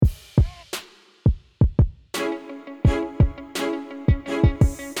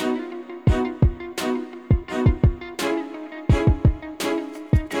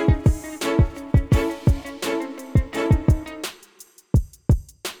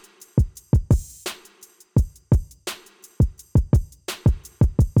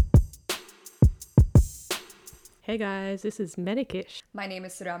Hey guys, this is Medikish. My name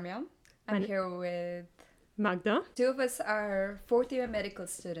is Ramya. I'm here with Magda. two of us are fourth year medical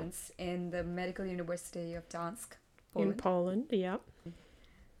students in the Medical University of Dansk, Poland. In Poland, yep.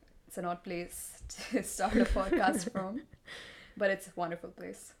 It's an odd place to start a podcast from, but it's a wonderful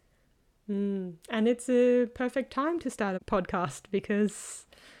place. And it's a perfect time to start a podcast because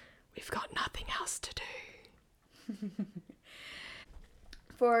we've got nothing else to do.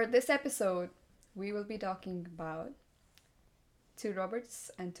 For this episode, we will be talking about two Roberts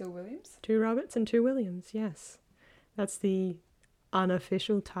and two Williams. Two Roberts and two Williams, yes. That's the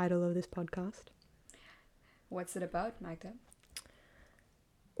unofficial title of this podcast. What's it about, Magda?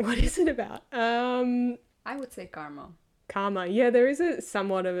 What is it about? I would say karma. Karma. Yeah, there is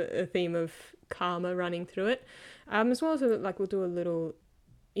somewhat of a theme of karma running through it. As well as we'll do a little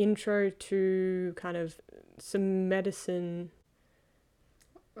intro to kind of some medicine.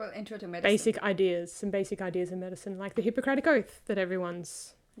 Well, intro to medicine. Some basic ideas in medicine, like the Hippocratic Oath that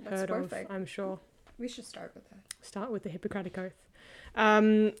everyone's heard perfect. of, I'm sure. We should start with that. Start with the Hippocratic Oath.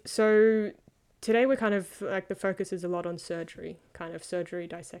 So today we're kind of, like, the focus is a lot on surgery, kind of surgery,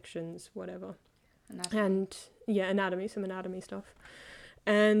 dissections, whatever. Anatomy. Some anatomy stuff.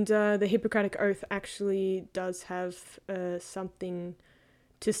 And the Hippocratic Oath actually does have something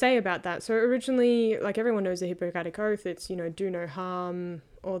to say about that. So originally, like, everyone knows the Hippocratic Oath, it's, do no harm,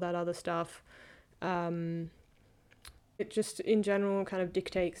 all that other stuff. It just, in general, kind of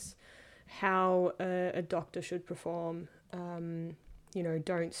dictates how a doctor should perform.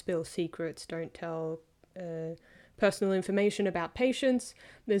 Don't spill secrets, don't tell personal information about patients.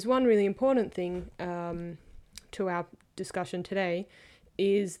 There's one really important thing to our discussion today,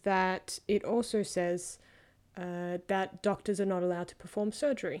 is that it also says that doctors are not allowed to perform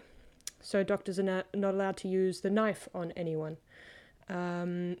surgery. So doctors are not allowed to use the knife on anyone.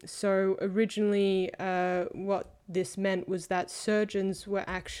 So originally what this meant was that surgeons were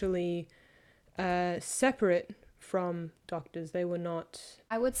actually separate from doctors. They were not...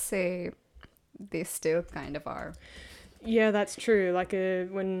 I would say they still kind of are. Yeah, that's true. Like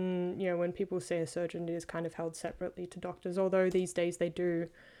when people say a surgeon is kind of held separately to doctors, although these days they do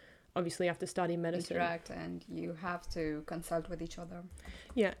obviously have to study medicine. Interact, and you have to consult with each other.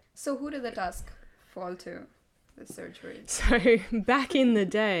 Yeah. So who did the task fall to? The surgery. So back in the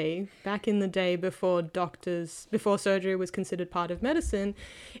day before surgery was considered part of medicine,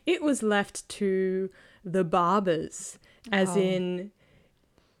 it was left to the barbers, as in,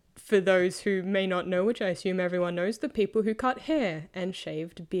 for those who may not know, which I assume everyone knows, the people who cut hair and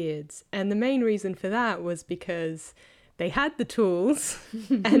shaved beards. And the main reason for that was because they had the tools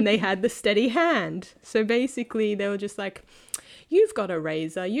and they had the steady hand. So basically they were just like, you've got a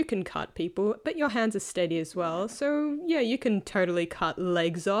razor, you can cut people, but your hands are steady as well. So yeah, you can totally cut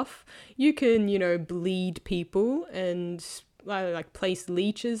legs off. You can, bleed people and like place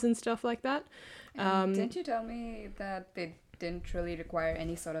leeches and stuff like that. Didn't you tell me that they didn't really require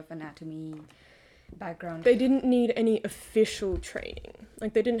any sort of anatomy background? They didn't need any official training.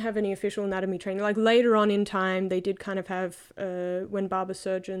 Like, they didn't have any official anatomy training. Like, later on in time, they did kind of have, when barber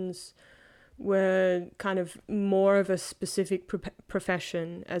surgeons were kind of more of a specific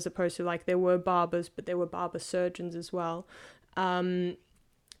profession, as opposed to, like, there were barbers, but there were barber surgeons as well.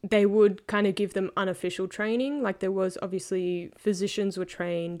 They would kind of give them unofficial training. Like, there was obviously physicians were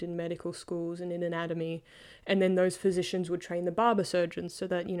trained in medical schools and in anatomy, and then those physicians would train the barber surgeons so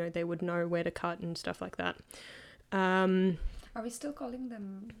that, they would know where to cut and stuff like that. Are we still calling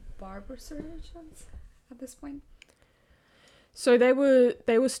them barber surgeons at this point? So they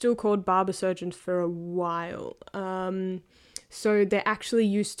were still called barber surgeons for a while. So there actually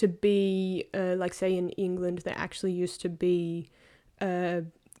used to be, like, say in England, there actually used to be a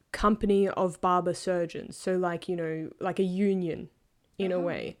company of barber surgeons. So, like, like a union in a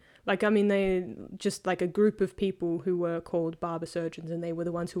way. Like, I mean, they just like a group of people who were called barber surgeons, and they were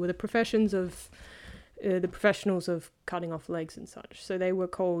the ones who were the professionals of cutting off legs and such. So they were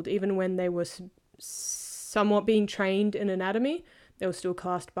called, even when they were somewhat being trained in anatomy, they were still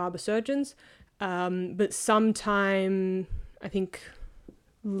classed barber surgeons. But sometime, I think,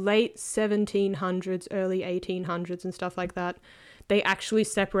 late 1700s, early 1800s and stuff like that, they actually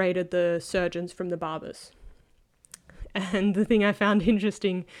separated the surgeons from the barbers. And the thing I found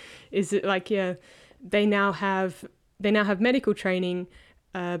interesting is that, like, they now have medical training,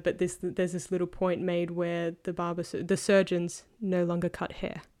 but there's this little point made where the surgeons no longer cut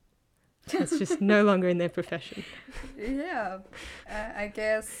hair. It's just no longer in their profession. Yeah, I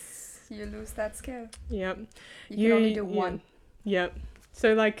guess you lose that skill. Yep. You can only do one. Yep.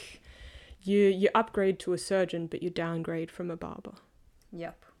 So, like, you upgrade to a surgeon, but you downgrade from a barber.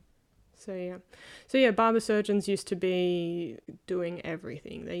 Yep. So yeah, barber surgeons used to be doing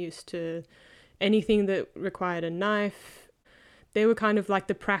everything. They used to, anything that required a knife, they were kind of like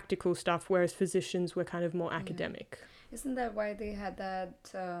the practical stuff, whereas physicians were kind of more academic. Isn't that why they had that,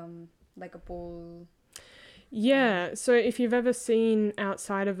 like a pole? Yeah, so if you've ever seen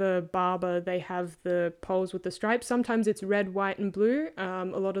outside of a barber, they have the poles with the stripes. Sometimes it's red, white, and blue. A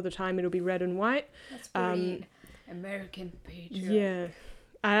lot of the time it'll be red and white. That's pretty American patriotic. Yeah.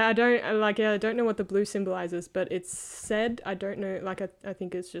 I don't know what the blue symbolizes, but it's said, I don't know, like I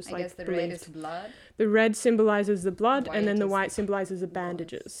think it's just I like guess the believed. red is blood. The red symbolizes the blood, and then the White white is symbolizes the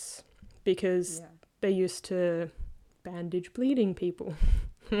bandages, because Yeah. they used to bandage bleeding people.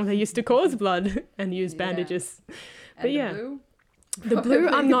 Well, they used to cause blood and use Yeah. bandages. And But the yeah. blue? The blue,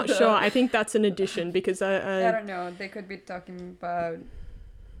 I'm not Probably sure. the- I think that's an addition, because I don't know. They could be talking about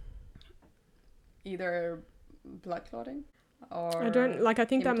either blood clotting or I don't like. I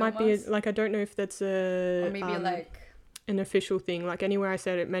think that might be hematomas, like. I don't know if that's a or maybe like an official thing. Like anywhere I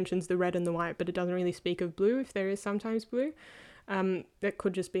said, it mentions the red and the white, but it doesn't really speak of blue. If there is sometimes blue, that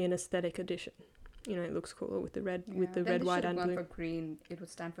could just be an aesthetic addition. You know, it looks cooler with the red, with the then red, they white, should've and gone blue. for green. It would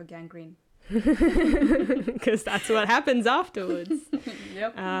stand for gangrene. Because that's what happens afterwards.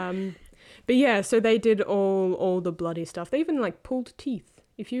 Yep. But yeah, so they did all the bloody stuff. They even like pulled teeth.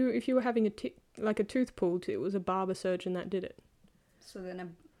 If you were having like a tooth pulled, it was a barber surgeon that did it. So then a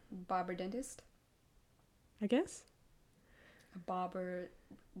barber dentist, I guess. a barber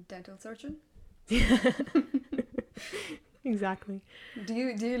dental surgeon. Exactly. Do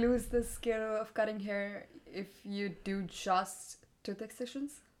you lose the skill of cutting hair if you do just tooth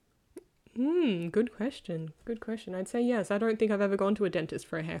excisions? Good question. Good question. I'd say yes. I don't think I've ever gone to a dentist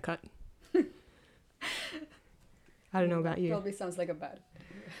for a haircut. I don't know about you. Probably sounds like a bad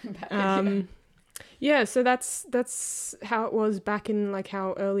idea. Yeah, so that's how it was back in like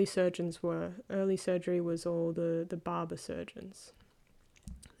how early surgeons were. Early surgery was all the barber surgeons.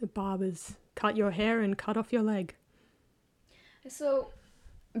 The barbers cut your hair and cut off your leg. So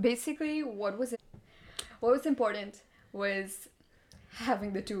basically what was important was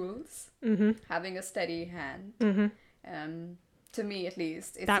having the tools, having a steady hand. To me at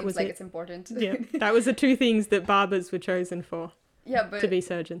least, it That seems was like it. it's important. Yeah, that was the two things that barbers were chosen for, Yeah, but to be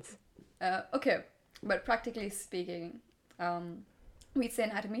surgeons. okay, but practically speaking, we'd say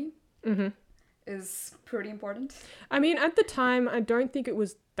anatomy is pretty important. I mean, at the time, I don't think it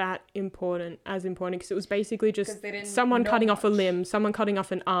was that important, because it was basically 'Cause just they didn't someone know cutting off a much. limb, someone cutting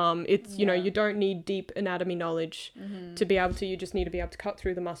off an arm. It's, you know, Yeah. you don't need deep anatomy knowledge to be able to, you just need to be able to cut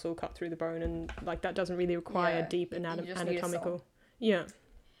through the muscle, cut through the bone, and like that doesn't really require Yeah, deep you just need a saw. anatomical. Yeah,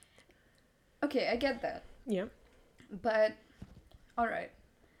 Okay, I get that. yeah. But, alright.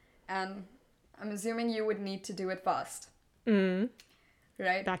 And I'm assuming you would need to do it fast,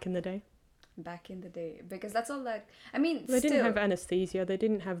 right? Back in the day. Back in the day. Because that's all that... I mean, They still... didn't have anesthesia, they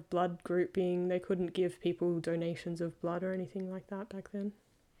didn't have blood grouping, they couldn't give people donations of blood or anything like that back then.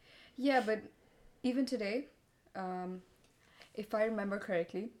 Yeah, but even today, if I remember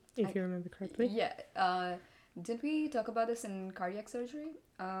correctly... If you remember correctly. Yeah. Didn't we talk about this in cardiac surgery?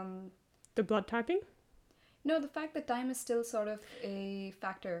 The blood typing? No, the fact that time is still sort of a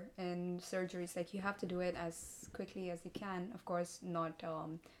factor in surgeries. Like, you have to do it as quickly as you can. Of course, not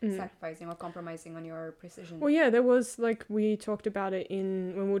sacrificing or compromising on your precision. Well, yeah, there was, like, we talked about it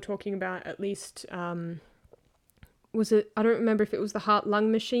when we were talking about at least, was it, I don't remember if it was the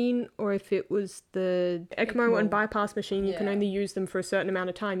heart-lung machine or if it was the ECMO and bypass machine. You can Yeah. only use them for a certain amount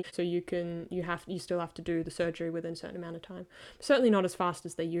of time. So you still have to do the surgery within a certain amount of time. Certainly not as fast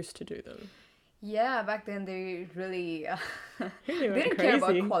as they used to do them. Yeah, back then they really... They they went didn't care about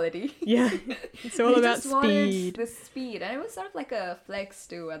crazy. quality. Yeah, it's all They about just wanted speed. the speed. And it was sort of like a flex,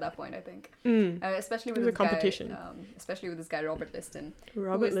 too, at that point, I think. Especially It with was a this competition. guy... especially with this guy, Robert Liston.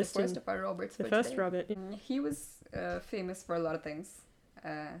 Robert who is Liston. the first of our Roberts The for first today. Robert. He was famous for a lot of things.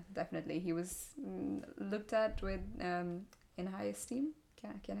 Definitely. He was looked at with in high esteem.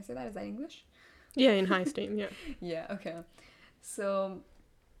 Can I say that? Is that English? Yeah, in high esteem, yeah. Yeah, okay. So,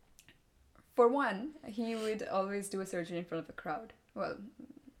 for one, he would always do a surgery in front of a crowd. Well,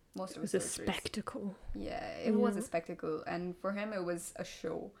 most It of was his a surgeries. spectacle. Yeah, it was a Yeah. spectacle. And for him, it was a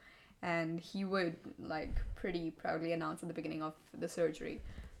show. And he would, like, pretty proudly announce at the beginning of the surgery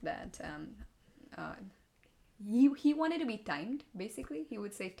that he wanted to be timed, basically. He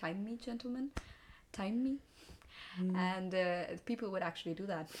would say, "Time me, gentlemen. Time me." And people would actually do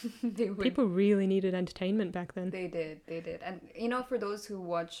that. They would. People really needed entertainment back then. They did. And, you know, for those who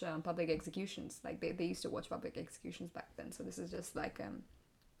watch public executions, like, they used to watch public executions back then. So this is just like, a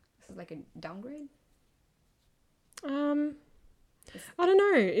downgrade? I don't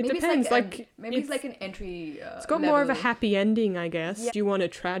know. It Maybe depends. it's like maybe it's like an entry. It's got more of a level. happy ending, I guess. Yeah. Do you want a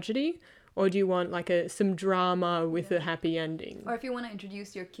tragedy, or do you want like some drama with a happy ending? Or if you want to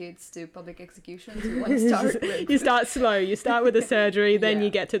introduce your kids to public executions, you want to start with. You start slow. You start with the surgery, then Yeah. you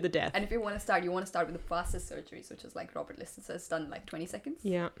get to the death. And if you want to start with the fastest surgeries, which is like Robert Liston says, done in like 20 seconds.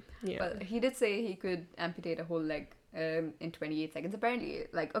 Yeah, yeah. But he did say he could amputate a whole leg in 28 seconds. Apparently,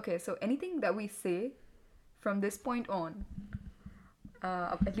 like, okay, so anything that we say from this point on,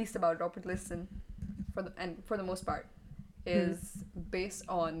 at least about Robert Liston, for the most part, is based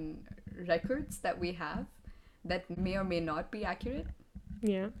on records that we have that may or may not be accurate.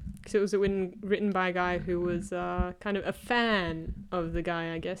 Yeah, because it was written by a guy who was kind of a fan of the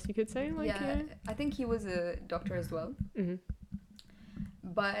guy, I guess you could say. Like, Yeah, I think he was a doctor as well. Mm-hmm.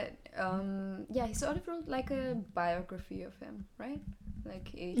 But yeah, he sort of wrote like a biography of him, right? Like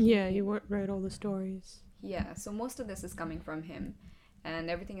You wrote all the stories. Yeah, so most of this is coming from him, and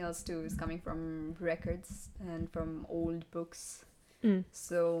everything else too is coming from records and from old books. Mm.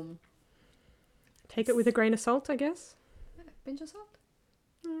 So Take it with a grain of salt, I guess. pinch of salt.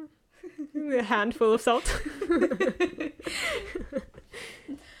 A handful of salt.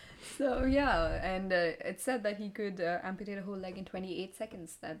 So yeah, and it said that he could amputate a whole leg in 28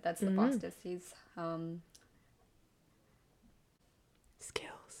 seconds. That's the fastest he's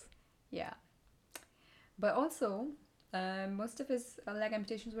Skills. yeah. But also, most of his leg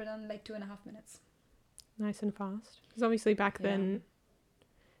amputations were done in like 2.5 minutes. Nice and fast. Because obviously back Yeah. then,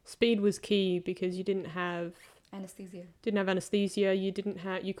 speed was key because you didn't have Anesthesia. anesthesia.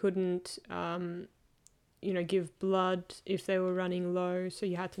 You couldn't give blood if they were running low, so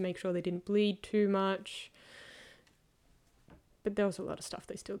you had to make sure they didn't bleed too much. But there was a lot of stuff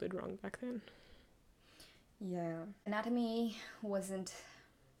they still did wrong back then. Yeah. Anatomy wasn't.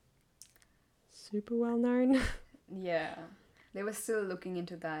 Super well known. Yeah. They were still looking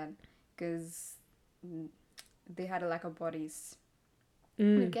into that because they had a lack of bodies.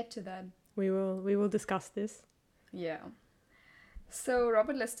 We'll get to that. We will discuss this. Yeah. So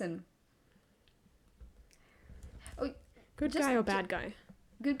Robert Liston. Good Just- guy or bad guy?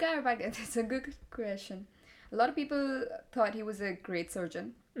 Good guy or bad guy? That's a good question. A lot of people thought he was a great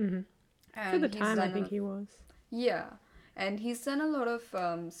surgeon. Mm-hmm. And For the he's time, I done think he was. Yeah. And he's done a lot of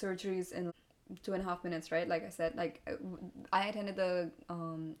surgeries in 2.5 minutes, right? Like I said, like I attended the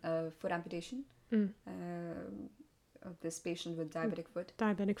foot amputation of this patient with diabetic foot,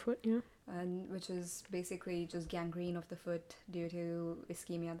 Diabetic foot, yeah. and which is basically just gangrene of the foot due to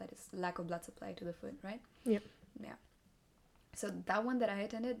ischemia, that is lack of blood supply to the foot, right? Yep. Yeah. So that one that I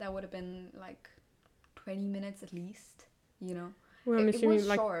attended, that would have been like 20 minutes at least, you know. Well, I'm It assuming was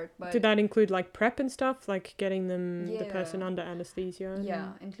like short, but did that include like prep and stuff, like getting the person Yeah. under anesthesia?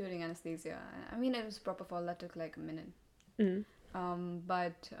 yeah, including anesthesia. I mean, it was propofol that took like a minute. Mm.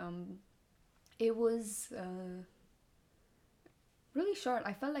 But it was really short.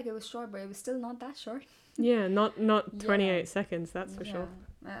 I felt like it was short, but it was still not that short. Yeah, not 28 Yeah. seconds, that's for sure.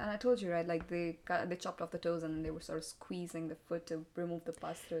 And I told you, right? Like they chopped off the toes and they were sort of squeezing the foot to remove the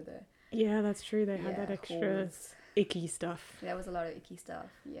pus through the Yeah, that's true. They had that extra holes. icky stuff. There was a lot of icky stuff.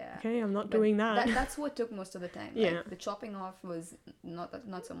 Yeah. Okay, I'm not But doing that. That's what took most of the time. Yeah. Like, the chopping off was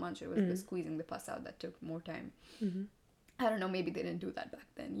not so much. It was the squeezing the pus out that took more time. Mm-hmm. I don't know. Maybe they didn't do that back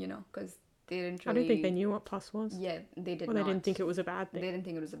then. You know, because they didn't. I Really, don't think they knew what pus was. Yeah, they did Or not. they didn't think it was a bad They thing. didn't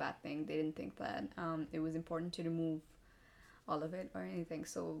think it was a bad thing. They didn't think that it was important to remove all of it or anything.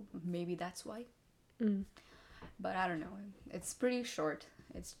 So maybe that's why. Mm. But I don't know. It's pretty short.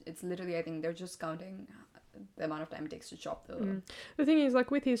 It's literally, I think they're just counting the amount of time it takes to chop the The thing is, like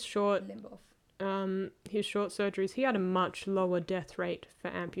with his short limb off. surgeries, he had a much lower death rate for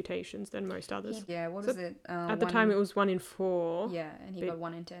amputations than most others. What So is it? At the time, it was 1 in 4. Yeah, and he But- got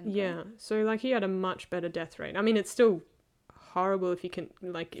 1 in 10. Yeah, so like he had a much better death rate. I mean, it's still horrible if you can,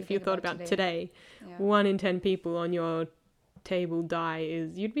 like, if you think thought about about today, Yeah. 1 in 10 people on your table die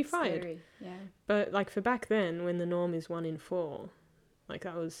you'd be fired. Scary. Yeah. But like for back then, when the norm is 1 in 4, like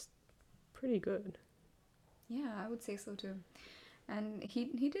that was pretty good. Yeah, I would say so too. And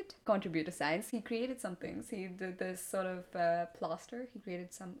he did contribute to science. He created some things. He did this sort of plaster. He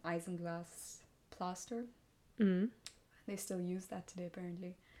created some isinglass plaster. Mm. They still use that today,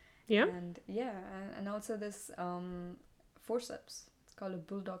 apparently. Yeah. And and also this forceps. It's called a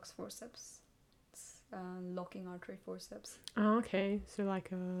bulldog's forceps. It's locking artery forceps. Oh, okay. So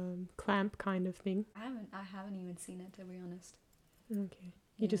like a clamp kind of thing. I haven't even seen it, to be honest. Okay.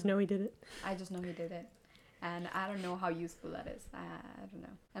 You just Yeah. know he did it. I just know he did it. And I don't know how useful that is. I don't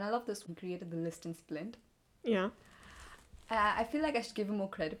know. And I love this. He created the Liston splint. Yeah. I feel like I should give him more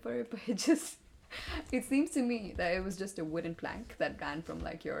credit for it, but it just It seems to me that it was just a wooden plank that ran from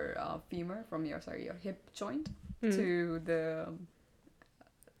like your femur, from your your hip joint to the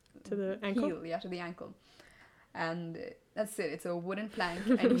ankle. heel, yeah, to the ankle, and that's it. It's a wooden plank,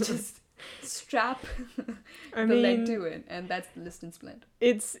 and you just strap I the leg mean, to it, and that's the Liston splint.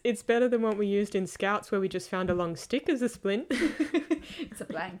 it's better than what we used in Scouts, where we just found a long stick as a splint. It's a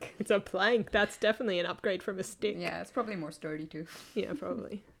plank. It's a plank. That's definitely an upgrade from a stick. Yeah, it's probably more sturdy too. Yeah,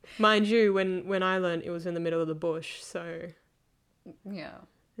 probably. Mind you, when I learned, it was in the middle of the bush, so Yeah,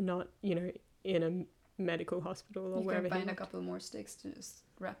 not, in a medical hospital or you wherever can he find a went. couple more sticks to just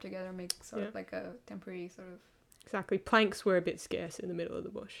wrap together, make sort of like a temporary sort of. Exactly. Planks were a bit scarce in the middle of the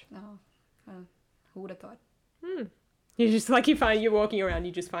bush. Who would have thought? You just you're walking around,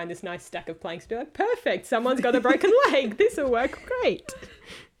 you just find this nice stack of planks, be like, perfect, someone's got a broken leg, this will work great.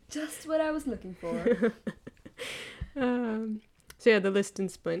 Just what I was looking for. So yeah, the Liston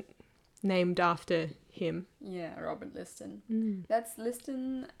splint, named after him. Yeah, Robert Liston. That's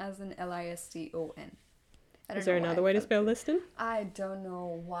Liston as in Liston. Is there another way to spell Liston? I don't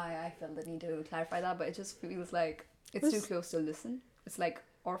know why I felt the need to clarify that, but it just feels like it's too close to listen. It's like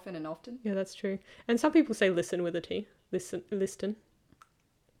orphan and often. Yeah, that's true. And some people say listen with a T. Liston.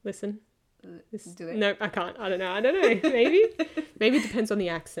 Listen. Do they? No, I can't. I don't know. Maybe. Maybe it depends on the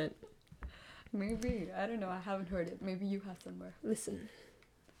accent. Maybe. I don't know. I haven't heard it. Maybe you have somewhere. Listen.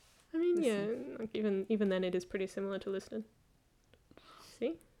 I mean, Listen. yeah, like even then it is pretty similar to listen.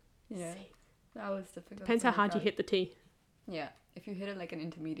 See? Yeah. See. That was difficult. Depends to how work hard you out. hit the T. Yeah. If you hit it like an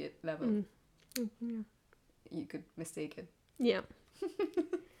intermediate level, Yeah. you could mistake it. Yeah.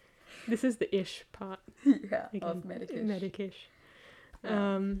 This is the ish part. Yeah. Again, Of Medikish. Medikish.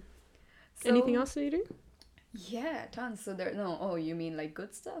 Yeah. Anything So- else that you do? Yeah, tons. So there. No. Oh, you mean like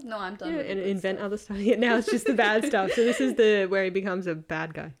good stuff? No, I'm done. Yeah, with the and good invent stuff. other stuff. Yeah, now it's just the bad stuff. So this is the where he becomes a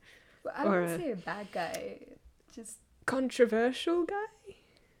bad guy. But I or wouldn't a- say a bad guy. Just Controversial guy?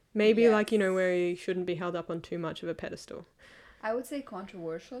 Maybe Yes. like, where he shouldn't be held up on too much of a pedestal. I would say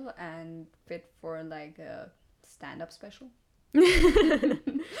controversial and fit for like a stand-up special. I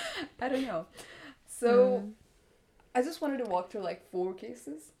don't know. So I just wanted to walk through like 4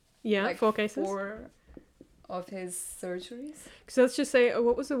 cases. Yeah, Like 4 cases. 4 of his surgeries. So let's just say,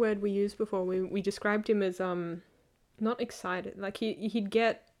 what was the word we used before? We described him as not excited. Like he'd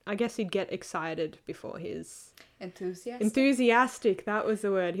get excited before his enthusiastic. That was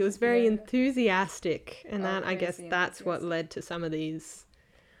the word. He was very Yeah. enthusiastic, and that I guess crazy that's what enthusiastic. led to some of these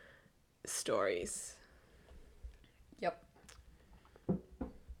stories. Yep.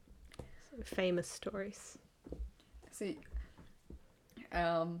 Famous stories. See,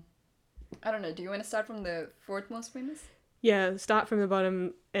 I don't know. Do you want to start from the 4th most famous? Yeah, start from the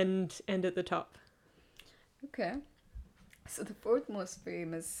bottom and end at the top. Okay. So the 4th most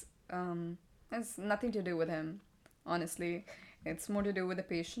famous has nothing to do with him, honestly. It's more to do with a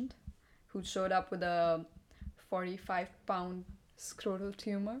patient who showed up with a 45-pound scrotal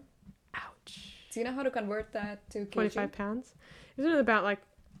tumor. Ouch. Do you know how to convert that to kg? 45 pounds? Isn't it about like,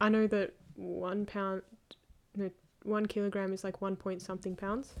 I know that 1 kilogram is like 1 point something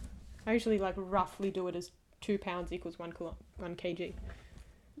pounds. I usually like roughly do it as 2 pounds equals 1 kg.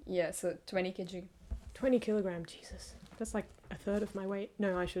 Yeah, so 20 kg. 20 kilogram, Jesus. That's like a third of my weight.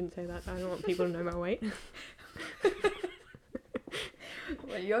 No, I shouldn't say that. I don't want people to know my weight.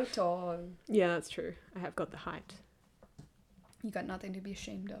 Well, you're tall. Yeah, that's true. I have got the height. You got nothing to be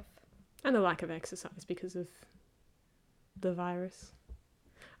ashamed of. And a lack of exercise because of the virus.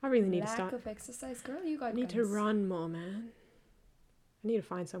 I really need to Lack start. of exercise, girl. You got I need to guns. run more, man. I need to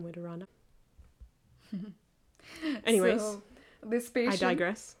find somewhere to run. Anyways, So, this I patient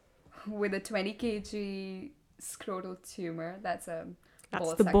digress. with a 20 kg scrotal tumor. That's a That's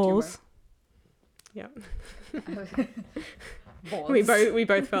ball the sack balls. Yeah. tumor. Balls. We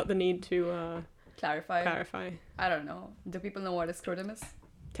both felt the need to clarify. clarify. I don't know. Do people know what a scrotum is?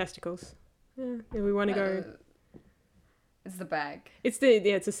 Testicles. Yeah, we want to go. It's the bag. It's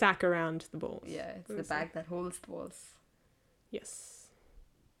a sack around the balls. Yeah, it's the Obviously. bag that holds the balls. Yes.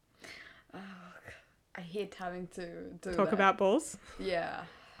 Oh, I hate having to do Talk that. about balls. Yeah.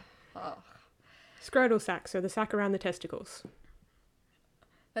 Oh. Scrotal sac, so the sac around the testicles.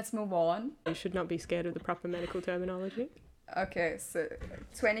 Let's move on. You should not be scared of the proper medical terminology. Okay, so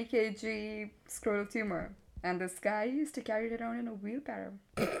 20 kg scrotal tumor. And this guy used to carry it around in a wheelbarrow.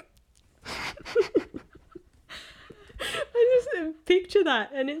 I just picture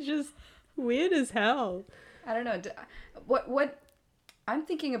that, and it's just weird as hell. I don't know. What I'm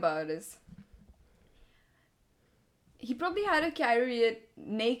thinking about is he probably had to carry it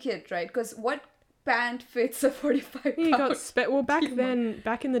naked, right? Because what pant fits a 45 He pound? got well back Humor. then.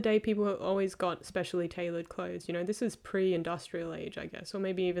 Back in the day, people always got specially tailored clothes. You know, this is pre-industrial age, I guess, or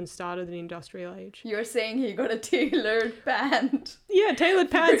maybe even started the industrial age. You're saying he got a tailored pant? Yeah, tailored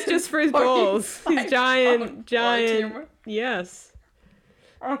pants just for his balls. 45 His giant, pound giant. humor. Yes.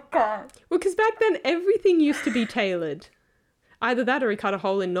 Oh god. Well, because back then everything used to be tailored. Either that, or he cut a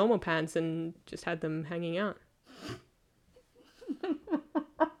hole in normal pants and just had them hanging out.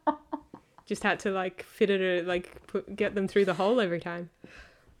 Just had to like fit it, or like get them through the hole every time.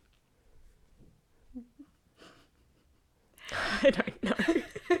 I don't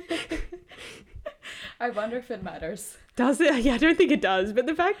know. I wonder if it matters. Does it? Yeah, I don't think it does. But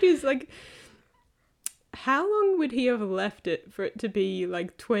the fact is, like, how long would he have left it for it to be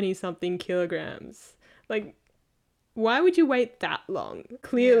like 20-something kilograms? Like, why would you wait that long?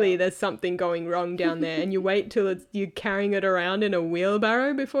 Clearly, Yeah. there's something going wrong down there, and you wait till you're carrying it around in a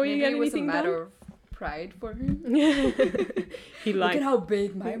wheelbarrow before you Maybe get it was a anything matter of pride for him. done. He Look like, at how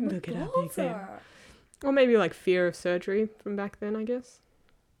big my Look at how big balls they are. or maybe like fear of surgery from back then, I guess.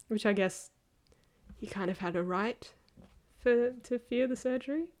 Which I guess he kind of had a right to fear the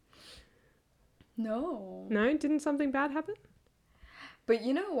surgery. No. No, didn't something bad happen? But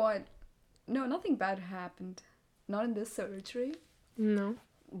you know what? No, nothing bad happened. Not in this surgery. No.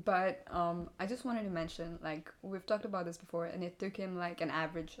 But I just wanted to mention, like, we've talked about this before, and it took him like an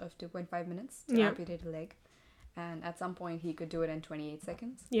average of 2.5 minutes to Yeah. amputate a leg. And at some point, he could do it in 28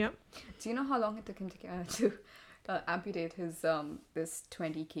 seconds. Yeah. Do you know how long it took him to amputate his this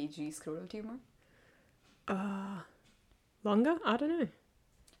 20 kg scrotal tumor? Longer? I don't know.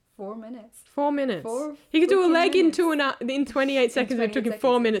 4 minutes. 4 minutes. Four He could do a freaking leg minutes. in 28 seconds, but it took him 28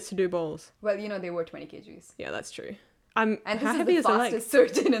 4 seconds. minutes to do balls. Well, you know, they were 20 kgs. Yeah, that's true. And How this is heavy the is a leg? fastest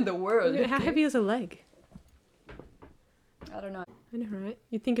surgeon in the world. How okay? heavy is a leg? I don't know. I know, right?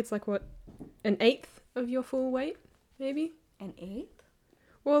 You'd think it's like, what, an eighth of your full weight, maybe? An eighth?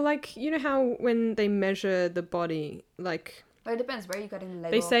 Well, like, you know how when they measure the body, like, Well, it depends where you got in the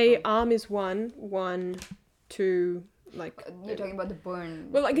leg. they off say from. arm is 1, 2, like... You're talking about the burn.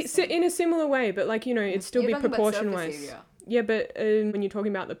 Well, like, it's in a similar way, but, like, you know, it'd still You're be talking about proportion-wise. surface area. Yeah, but when you're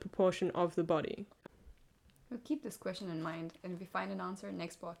talking about the proportion of the body. We'll keep this question in mind, and if we find an answer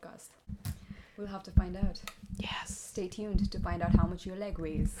next podcast, we'll have to find out. Yes. Stay tuned to find out how much your leg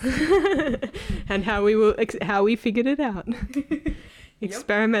weighs. And how we figured it out.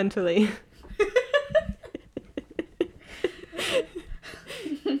 Experimentally.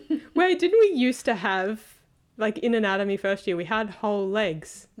 Wait, didn't we used to have, like, in anatomy first year, we had whole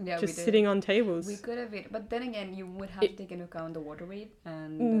legs Yeah, just we did. sitting on tables? We could have it, but then again, you would have to take into account the water weight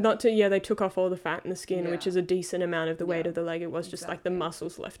and They took off all the fat in the skin, which Yeah. is a decent amount of the weight Yeah, of the leg. It was just like the exactly.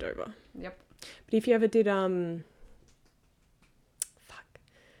 muscles left over. Yep. But if you ever did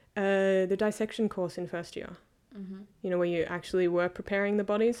the dissection course in first year, Mm-hmm. you know, where you actually were preparing the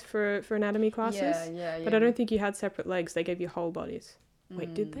bodies for anatomy classes. Yeah. But I don't think you had separate legs. They gave you whole bodies.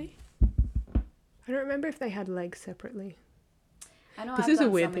 Wait, did Mm. they? I don't remember if they had legs separately. I know This I've is a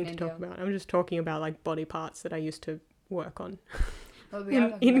done weird some thing in to talk India. about. I'm just talking about like body parts that I used to work on. Well, we are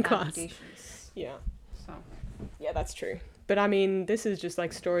in- talking in about class. amputations, Yeah. so. Yeah, that's true. But I mean, this is just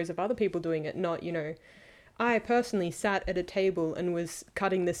like stories of other people doing it, not, you know, I personally sat at a table and was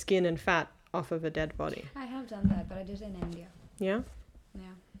cutting the skin and fat off of a dead body. I have done that, but I did it in India. Yeah?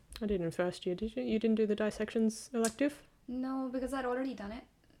 Yeah. I did in first year. Did you? You didn't do the dissections elective? No, because I'd already done it,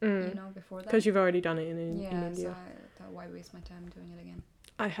 you know, before that. Because you've already done it in yeah, India. so I thought, why waste my time doing it again?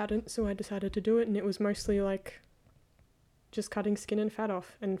 I hadn't, so I decided to do it, and it was mostly like just cutting skin and fat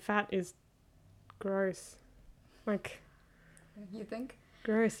off, and fat is gross. Like, You think?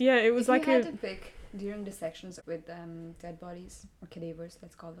 gross. Yeah, it was If like you had to pick during dissections with dead bodies or cadavers,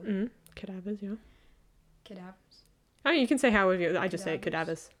 let's call them cadavers, yeah. cadavers. Oh, you can say however you... I just say it,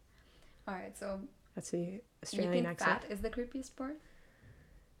 Cadavers. cadavers. All right, so That's the you Australian think accent. fat is the creepiest part?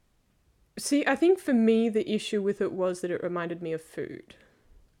 See, I think for me, the issue with it was that it reminded me of food.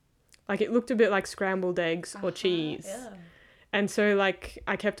 Like, it looked a bit like scrambled eggs or cheese. Yeah. And so, like,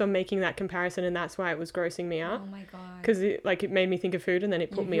 I kept on making that comparison, and that's why it was grossing me out. Oh my god. Because it made me think of food, and then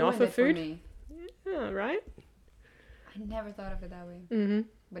it put You me off ruined of it for food. me. Yeah, right? I never thought of it that way, Mm-hmm.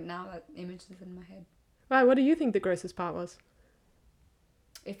 but now that image is in my head. Right, what do you think the grossest part was?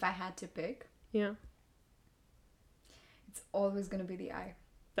 If I had to pick, Yeah. it's always gonna be the eye.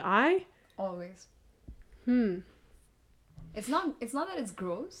 The eye? Always. Hmm. It's not that it's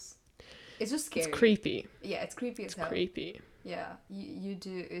gross. It's just scary. It's creepy. Yeah, it's creepy as It's hell. creepy. Yeah, you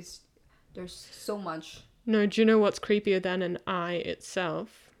do. There's so much. No, do you know what's creepier than an eye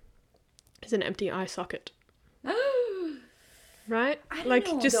itself? It's an empty eye socket. right? I don't Like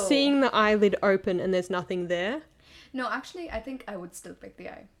know, just though. seeing the eyelid open and there's nothing there. No, actually, I think I would still pick the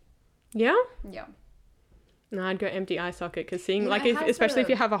eye. Yeah. Yeah. No, I'd go empty eye socket because seeing You know, like it has especially if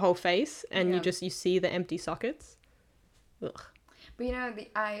a- you have a whole face and Yeah. you see the empty sockets. Ugh. But you know, the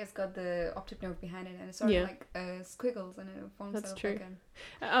eye has got the optic nerve behind it, and it's sort Yeah. of like squiggles, and it forms That's sort of true.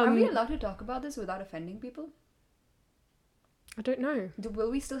 like Are Um, we allowed to talk about this without offending people? I don't know. Will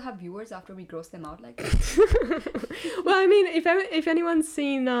we still have viewers after we gross them out like that? Well, I mean, if anyone's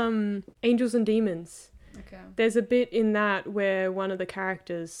seen Angels and Demons, Okay. there's a bit in that where one of the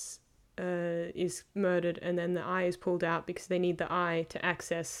characters is murdered and then the eye is pulled out because they need the eye to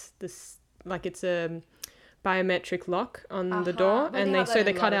access this, like it's a biometric lock on the door, But and have that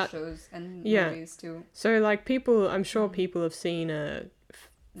they in a cut lot of out. shows and Yeah. movies too. So like people, I'm sure people have seen a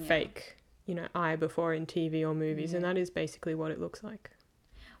Yeah. fake, eye before in TV or movies, and Yeah. that is basically what it looks like.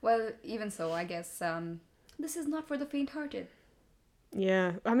 Well, even so, I guess this is not for the faint-hearted.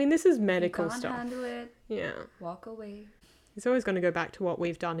 Yeah, I mean this is If medical you can't stuff. handle it, Yeah. walk away. It's always going to go back to what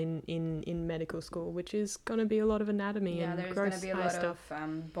we've done in medical school, which is going to be a lot of anatomy Yeah, and there's gross gonna be a eye lot stuff.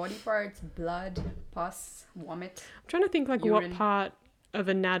 of body parts, blood, pus, vomit. I'm trying to think like urine. what part of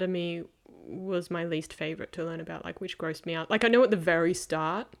anatomy was my least favorite to learn about, like which grossed me out. Like I know at the very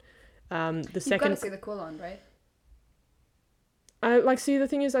start, the You've second, got to say the colon, right? I like see the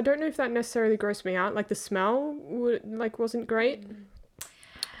thing is I don't know if that necessarily grossed me out. Like the smell wasn't great,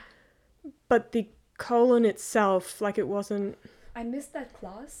 but the colon itself, like it wasn't. I missed that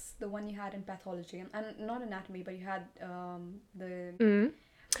class, the one you had in pathology, and not anatomy, but you had the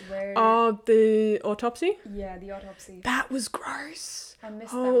where Oh, the autopsy. yeah, the autopsy. That was gross. I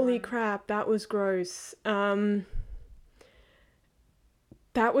missed Holy that one. crap, that was gross.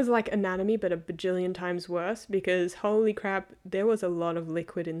 That was like anatomy, but a bajillion times worse because holy crap, there was a lot of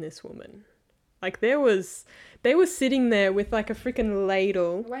liquid in this woman. Like they were sitting there with like a freaking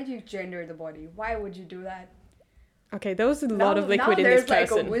ladle. Why do you gender the body? Why would you do that? Okay, there was a lot of liquid in this Now there's like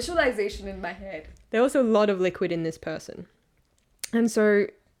person. a visualization in my head. There was a lot of liquid in this person. And so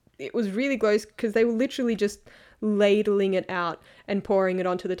it was really gross because they were literally just ladling it out and pouring it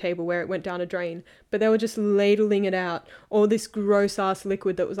onto the table where it went down a drain. But they were just ladling it out, all this gross ass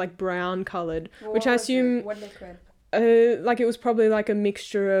liquid that was like brown coloured, which I assume What liquid? like it was probably like a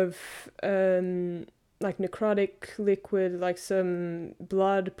mixture of like necrotic liquid, like some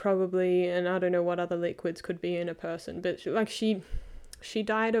blood probably, and I don't know what other liquids could be in a person. But she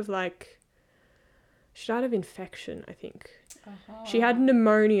died of infection, I think. She had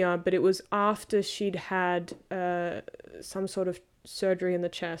pneumonia, but it was after she'd had some sort of surgery in the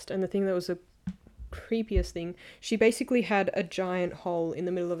chest. And the thing that was the creepiest thing, she basically had a giant hole in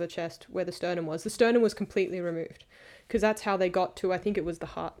the middle of her chest where the sternum was. The sternum was completely removed because that's how they got to, I think it was the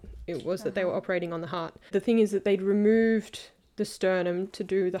heart. It was that they were operating on the heart. The thing is that they'd removed the sternum to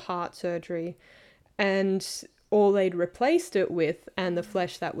do the heart surgery, and all they'd replaced it with, and the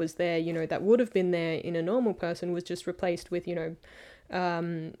flesh that was there, that would have been there in a normal person, was just replaced with, like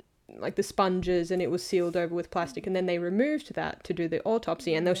the sponges, and it was sealed over with plastic. And then they removed that to do the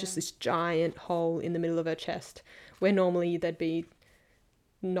autopsy, and there was just this giant hole in the middle of her chest where normally there'd be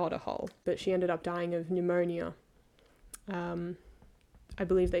not a hole. But she ended up dying of pneumonia. I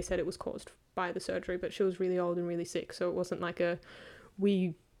believe they said it was caused by the surgery, but she was really old and really sick, so it wasn't like a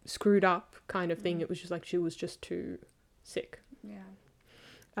we screwed up kind of thing. It was just like she was just too sick. Yeah.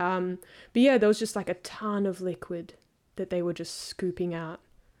 But yeah, there was just like a ton of liquid that they were just scooping out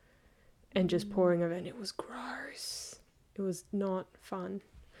and just pouring over, and it was gross. It was not fun.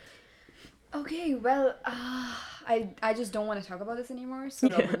 Okay, well, I just don't want to talk about this anymore. So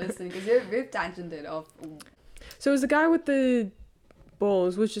listen, because we've tangented off. So it was the guy with the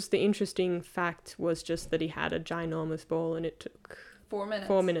balls. Was just the interesting fact was just that he had a ginormous ball, and it took 4 minutes.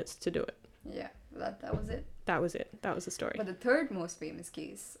 4 minutes to do it. Yeah, that was it. That was it. That was the story. But the third most famous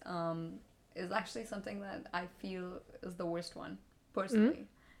case is actually something that I feel is the worst one, personally.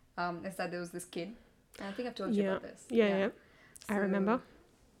 Is that there was this kid, and I think I've told you about this. Yeah. I remember.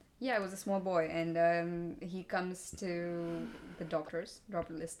 Yeah, it was a small boy, and he comes to the doctors,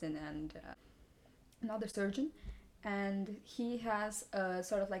 Dr. Liston and another surgeon, and he has a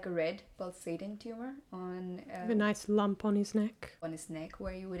sort of like a red pulsating tumor on A nice lump on his neck. his neck,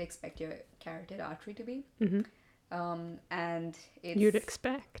 where you would expect your carotid artery to be. Mm-hmm. And it's You'd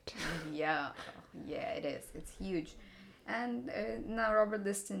expect. yeah, it is. It's huge. And now Robert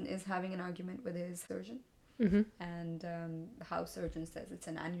Liston is having an argument with his surgeon. Mm-hmm. And the house surgeon says it's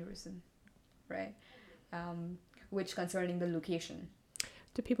an aneurysm, right? Which concerning the location.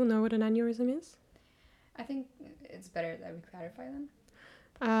 Do people know what an aneurysm is? I think it's better that we clarify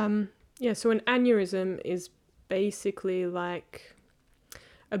them. Yeah, so an aneurysm is basically like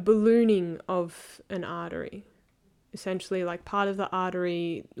a ballooning of an artery. Essentially, like part of the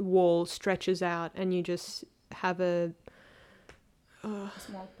artery wall stretches out and you just have a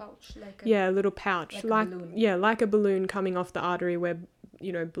small pouch, like a little pouch, like a balloon. like a balloon coming off the artery where,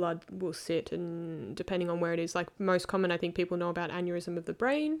 you know, blood will sit, and depending on where it is, like most common, I think people know about aneurysm of the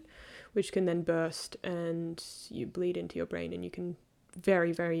brain, which can then burst and you bleed into your brain and you can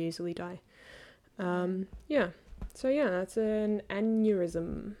very, very easily die. So that's an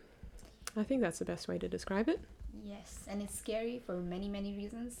aneurysm. I think that's the best way to describe it. Yes, and it's scary for many, many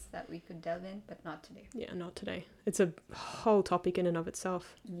reasons that we could delve in, but not today. Yeah, not today. It's a whole topic in and of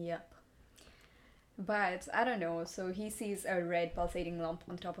itself. Yep. But I don't know. So he sees a red pulsating lump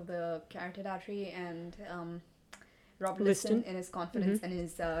on top of the carotid artery, and Robert Liston, in his confidence and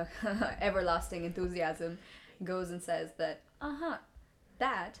his everlasting enthusiasm, goes and says that,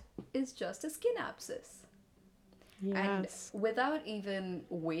 that is just a skin abscess. Yes. And without even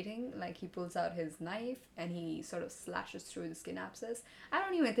waiting, like he pulls out his knife and he sort of slashes through the skin abscess. I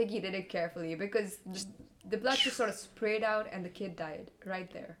don't even think he did it carefully because the blood just sort of sprayed out and the kid died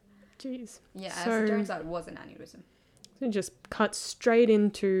right there. Jeez. Yeah, so, as it turns out, it was an aneurysm. So it just cut straight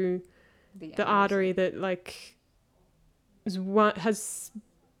into the artery that like has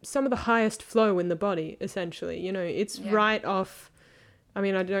some of the highest flow in the body, essentially. You know, it's right off. I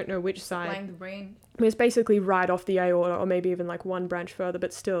mean, I don't know which side. Supplying the brain. I mean, it's basically right off the aorta, or maybe even like one branch further,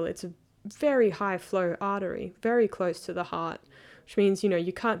 but still, it's a very high flow artery, very close to the heart, which means, you know,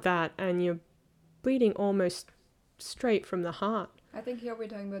 you cut that and you're bleeding almost straight from the heart. I think here we're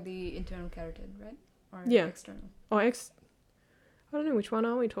talking about the internal carotid, right? Or external? Or I don't know, which one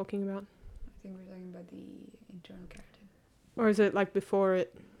are we talking about? I think we're talking about the internal carotid. Or is it like before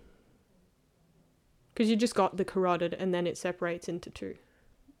it? Because you just got the carotid and then it separates into two.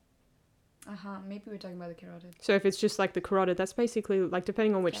 Maybe we're talking about the carotid. So if it's just like the carotid, that's basically like,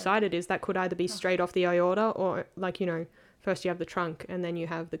 depending on which side it is, that could either be straight off the aorta or like, you know, first you have the trunk and then you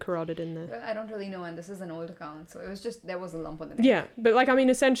have the carotid in the... Well, I don't really know, and this is an old account, so it was just, there was a lump on the neck. Yeah, but like, I mean,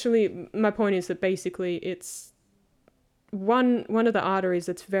 essentially, my point is that basically it's one of the arteries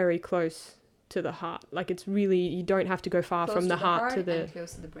that's very close to the heart. Like, it's really, you don't have to go far Close from the heart to the... and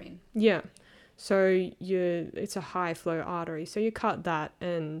close to the brain. Yeah. So it's a high flow artery. So you cut that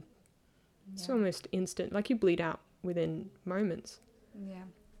and it's almost instant. Like, you bleed out within moments. Yeah.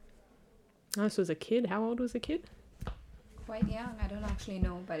 This was a kid. How old was the kid? Quite young. I don't actually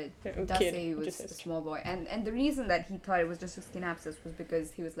know, but it does say he was a small boy. And the reason that he thought it was just a skin abscess was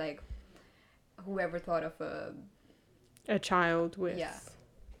because he was like, whoever thought of a child with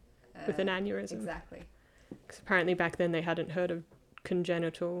an aneurysm. Exactly. Because apparently back then they hadn't heard of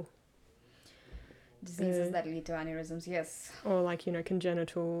congenital diseases that lead to aneurysms, yes. Or like, you know,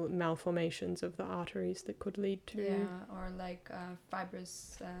 congenital malformations of the arteries that could lead to... Yeah, or like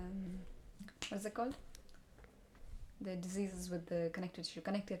fibrous... what is it called? The diseases with the connective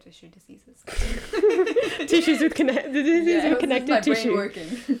tissue diseases. Tissues with connective tissue.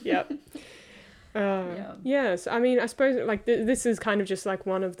 Working. Yep. Yes, I mean, I suppose like this is kind of just like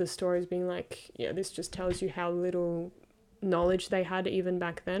one of the stories being like, this just tells you how little knowledge they had even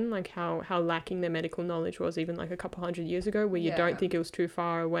back then, like how lacking their medical knowledge was even like a couple hundred years ago, where you don't think it was too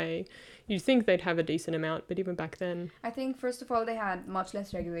far away. You'd think they'd have a decent amount, but even back then, I think first of all they had much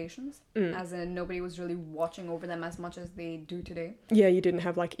less regulations, as in nobody was really watching over them as much as they do today. You didn't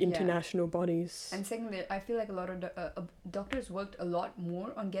have like international bodies. And secondly, I feel like a lot of doctors worked a lot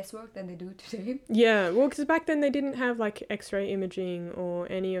more on guesswork than they do today. Well, because back then they didn't have like x-ray imaging or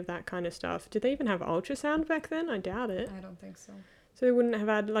any of that kind of stuff. Did they even have ultrasound back then? I doubt it. I don't think so. So they wouldn't have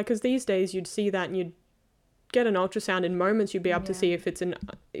had, like, because these days you'd see that and you'd get an ultrasound in moments, you'd be able to see if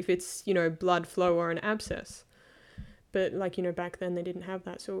it's you know, blood flow or an abscess. But like, you know, back then they didn't have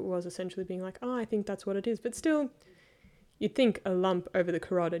that, so it was essentially being like, I think that's what it is. But still, you'd think a lump over the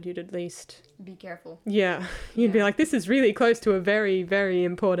carotid, you'd at least be careful. You'd be like, this is really close to a very, very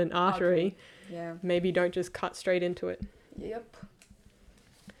important artery. Maybe don't just cut straight into it. Yep.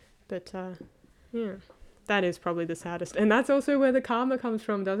 But that is probably the saddest. And that's also where the karma comes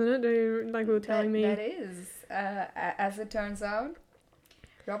from, doesn't it? Like we were telling me. That is. As it turns out,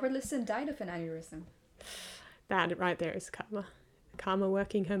 Robert Liston died of an aneurysm. That right there is karma. Karma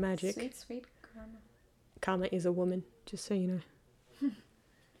working her magic. Sweet, sweet karma. Karma is a woman, just so you know.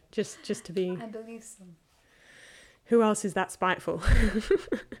 just to be... I believe so. Who else is that spiteful?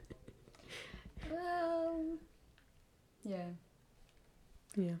 Well...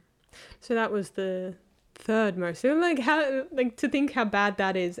 Yeah. So that was the third most... So to think how bad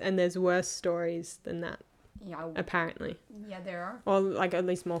that is, and there's worse stories than that. Yeah. Apparently. Yeah, there are. Or like at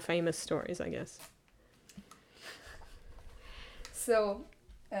least more famous stories, I guess. So,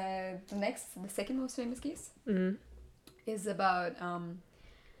 the second most famous case Mm. is about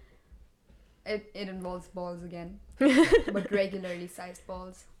it involves balls again, but regularly sized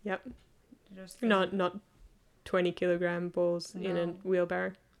balls. Yep. Just Not 20-kilogram balls in a No.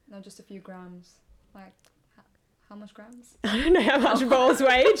 wheelbarrow. not just a few grams. Like how much grams? I don't know how much balls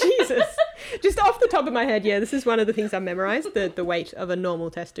weigh. Jesus. Just off the top of my head, yeah, this is one of the things I've memorized, the weight of a normal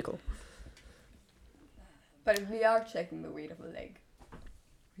testicle. But we are checking the weight of a leg.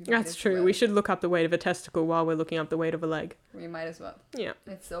 We might That's as true. well. We should look up the weight of a testicle while we're looking up the weight of a leg. We might as well. Yeah.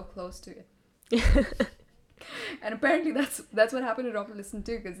 It's so close to it. And apparently that's what happened to Robert Liston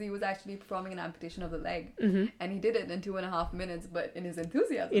too, because he was actually performing an amputation of the leg, Hmm. and he did it in 2.5 minutes. But in his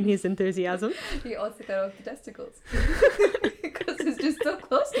enthusiasm, In his enthusiasm. he also cut off the testicles because it's just so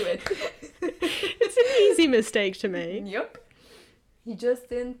close to it. It's an easy mistake to make. Yep. He just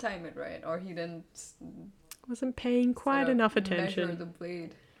didn't time it right, or he didn't Wasn't paying quite sort of enough measure attention. the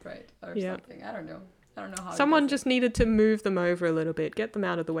blade right, or Yeah. something. I don't know how. he Someone does it. just needed to move them over a little bit, get them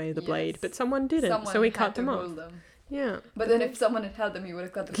out of the way of the blade, Yes. but someone didn't, Someone so he had cut to them hold off. them. Yeah. But then if someone had held them, he would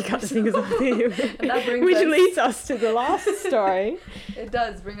have cut the He cut the fingers. fingers off. And that brings Which us- leads us to the last story. It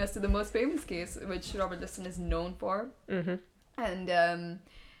does bring us to the most famous case, which Robert Liston is known for. Hmm. And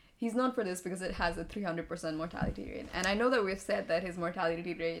he's known for this because it has a 300% mortality rate. And I know that we've said that his mortality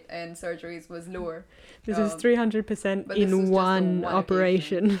rate in surgeries was lower. This is 300% but this was in just a one one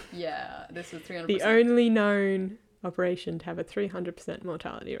operation. Yeah, this was 300%. The only known operation to have a 300%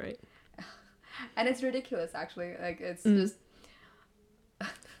 mortality rate. And it's ridiculous, actually. Like, it's Mm. just...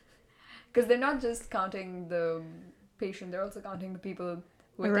 Because they're not just counting the patient, they're also counting the people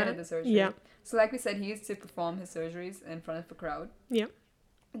who attended Around- the surgery. yeah. So like we said, he used to perform his surgeries in front of a crowd. Yeah.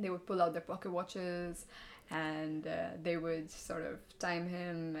 And they would pull out their pocket watches, and they would sort of time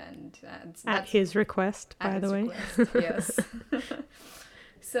him, and At that's- his request, by at the his way. request, yes.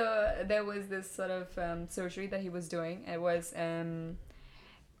 So there was this sort of surgery that he was doing. It was an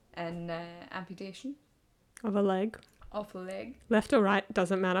amputation Of a leg. of a leg. Left or right,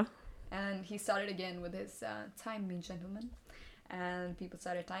 doesn't matter. And he started again with his time me gentleman, and people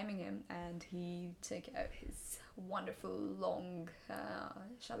started timing him, and he took out his wonderful long,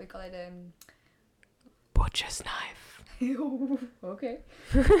 shall we call it Butcher's knife. okay.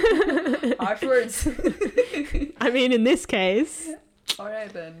 Harsh words. I mean, in this case.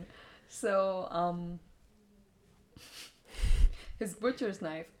 Alright then. So, his butcher's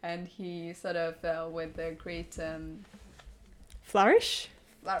knife, and he sort of, with a great Flourish?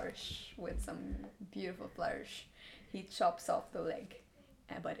 flourish, with some beautiful flourish, he chops off the leg.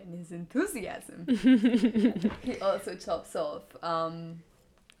 But in his enthusiasm, he also chops off,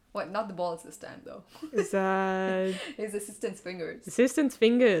 not the balls this time though, Is his assistant's fingers, assistant's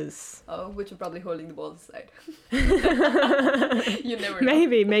fingers. which are probably holding the balls aside. You never know.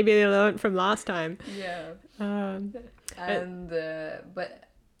 Maybe they learned from last time. Yeah. Um, And, but,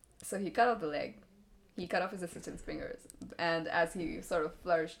 so he cut off the leg, he cut off his assistant's fingers, and as he sort of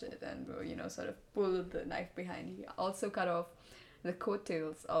flourished it and, sort of pulled the knife behind, he also cut off the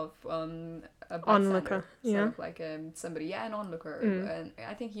coattails of a Onlooker, bystander, yeah. sort of like somebody, an onlooker, Mm. and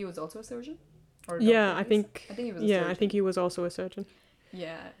I think he was also a surgeon. Or a yeah, doctor, I at think. least. I think he was a Yeah, surgeon. I think he was also a surgeon.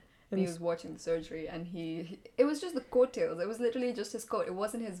 Yeah. And He was watching the surgery, and it was just the coattails. It was literally just his coat. It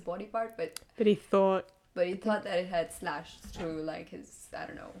wasn't his body part, but he thought he thought that it had slashed through like his, I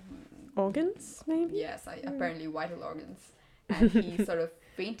don't know. organs, maybe. Yes, apparently vital organs. And he sort of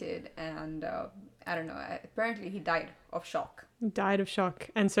fainted, and I don't know. Apparently he died of shock. Died of shock,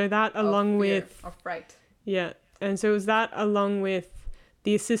 and so that of along fear, with of fright. yeah, and so it was that along with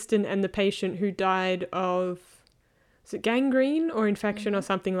the assistant and the patient who died of, is it gangrene or infection or Mhm.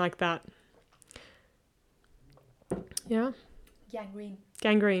 something like that? Yeah.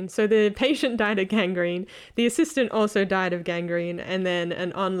 Gangrene. So the patient died of gangrene, the assistant also died of gangrene, and then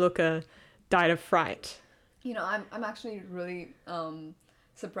an onlooker died of fright. I'm actually really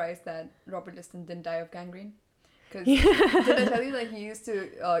surprised that Robert Liston didn't die of gangrene. Because Yeah. did I tell you that he used to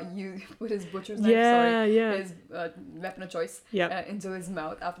put his butcher's knife, his weapon of choice, Yep. into his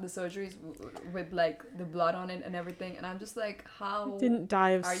mouth after the surgeries with like the blood on it and everything, and I'm just like, how? Didn't die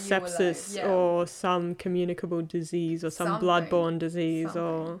of Are you sepsis alive? Yeah. or some communicable disease or some Something. bloodborne disease Something.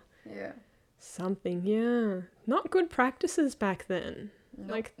 or Yeah. something. Yeah. Not good practices back then.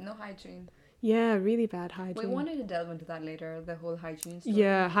 No, Like- no hygiene. Yeah, really bad hygiene. We wanted to delve into that later, the whole hygiene story.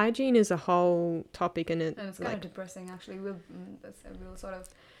 Yeah, hygiene is a whole topic in it. And it's kind Like, of depressing, actually. We'll sort of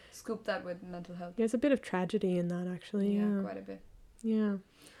scoop that with mental health. there's a bit of tragedy in that, actually. Yeah. Quite a bit. Yeah.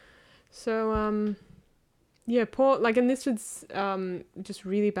 So, yeah, poor, like, and this was just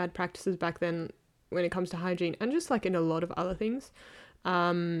really bad practices back then. when it comes to hygiene, and just like in a lot of other things.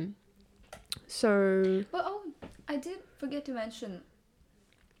 So I did forget to mention.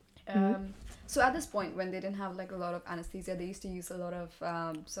 Mhm. So at this point, when they didn't have like a lot of anesthesia, they used to use a lot of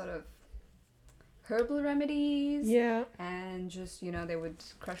sort of herbal remedies. yeah, And just, they would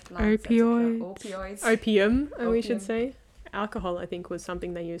crush plants, Opioids. Opioids. opium, we should Opium. say. Alcohol, I think, was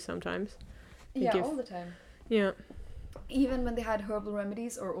something they used sometimes. Yeah, give- all the time. Yeah. Even when they had herbal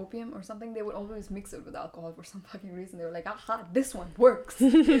remedies or opium or something, they would always mix it with alcohol for some fucking reason. They were like, aha, this one works.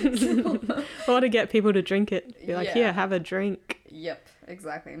 Or to get people to drink it. Be like, Yeah. here, have a drink. Yep,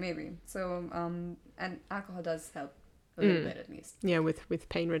 exactly, maybe. So, and alcohol does help a little bit at least. Yeah, with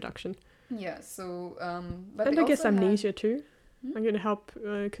pain reduction. Yeah, so, but And they I guess also had- amnesia too. Hmm? I'm going to help,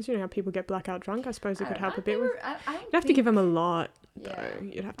 because you know how people get blackout drunk. I suppose it could help a bit with... I don't You'd have to give them a lot, though. Yeah,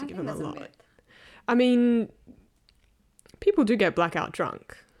 You'd have to I give think them a that's lot. myth. I mean, people do get blackout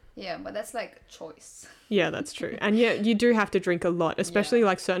drunk. Yeah, but that's like choice. Yeah, that's true. And yeah, you do have to drink a lot, especially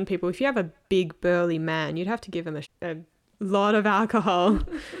like certain people. If you have a big burly man, you'd have to give him a lot of alcohol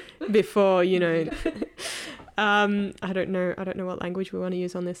before, I don't know what language we want to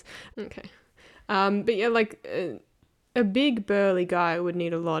use on this. Okay. But yeah, like a big burly guy would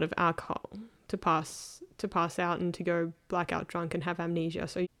need a lot of alcohol to pass out and to go blackout drunk and have amnesia.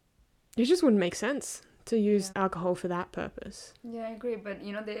 So it just wouldn't make sense to use alcohol for that purpose. Yeah, I agree, but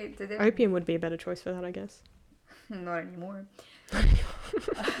they Opium would be a better choice for that, I guess. not anymore.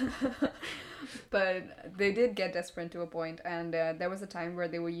 But they did get desperate to a point, and there was a time where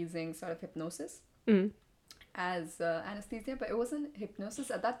they were using sort of hypnosis as anesthesia, but it wasn't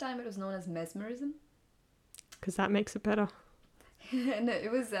hypnosis. At that time, it was known as mesmerism. Because that makes it better. And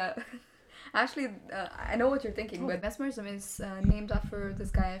it was actually, I know what you're thinking, but mesmerism is named after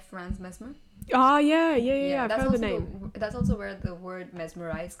this guy, Franz Mesmer. Oh, yeah. I've that's heard the also name. that's also where the word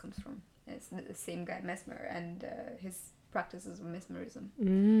mesmerize comes from. It's the same guy, Mesmer, and his practices of mesmerism.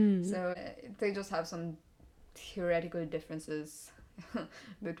 So they just have some theoretical differences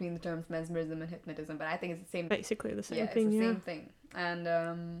between the terms mesmerism and hypnotism, but I think it's the same. Basically the same Yeah, thing, it's the yeah. same thing.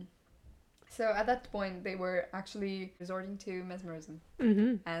 And so at that point, they were actually resorting to mesmerism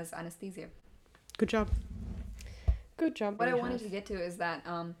as anesthesia. Good job. Good job. What I wanted to get to is that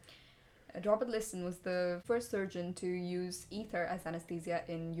Robert Liston was the first surgeon to use ether as anesthesia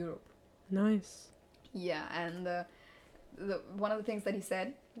in Europe. Nice. Yeah, and one of the things that he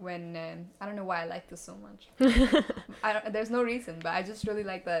said when I don't know why I like this so much. There's no reason, but I just really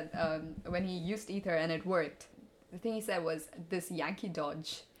like that when he used ether and it worked. The thing he said was, "This Yankee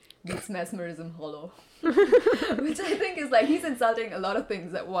Dodge beats mesmerism hollow," which I think is like he's insulting a lot of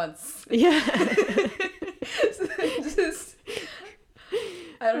things at once. Yeah. So just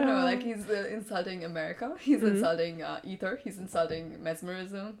I don't know, like he's insulting America, he's insulting ether, he's insulting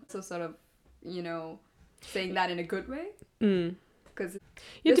mesmerism. So sort of, saying that in a good way. Because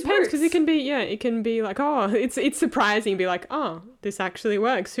It depends, because it can be like, oh, it's surprising, be like, oh, this actually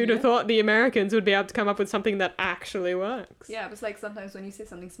works. Who'd have thought the Americans would be able to come up with something that actually works? Yeah, it's like sometimes when you say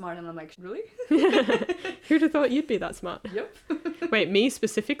something smart and I'm like, really? Who'd have thought you'd be that smart? Yep. Wait, me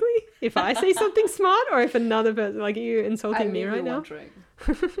specifically? If I say something smart, or if another person, like, are you insulting me right now? Wondering.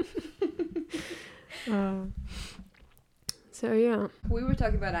 So yeah. We were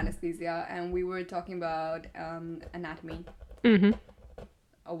talking about anesthesia and we were talking about anatomy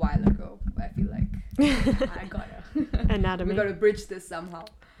a while ago. I feel like I gotta Anatomy. we gotta bridge this somehow.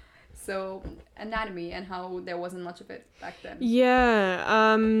 So anatomy and how there wasn't much of it back then.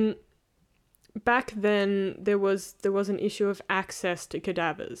 Yeah. Back then there was an issue of access to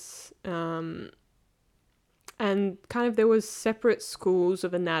cadavers. And kind of there was separate schools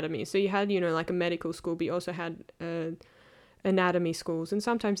of anatomy. So you had, like a medical school, but you also had anatomy schools, and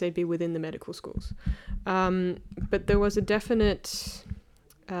sometimes they'd be within the medical schools. But there was a definite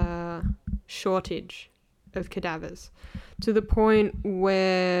shortage of cadavers, to the point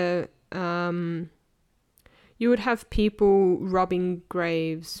where you would have people robbing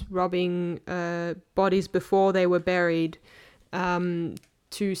graves, robbing bodies before they were buried, to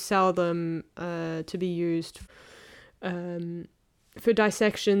sell them to be used for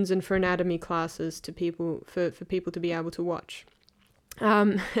dissections and for anatomy classes to people, for people to be able to watch.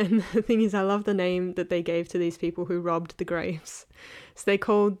 And the thing is, I love the name that they gave to these people who robbed the graves. So they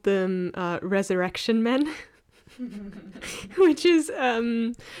called them resurrection men, which is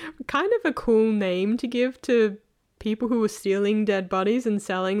kind of a cool name to give to people who were stealing dead bodies and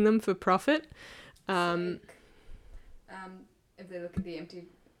selling them for profit. If they look at the empty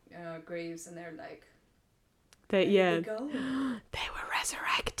graves and they're like, they where did they go? they were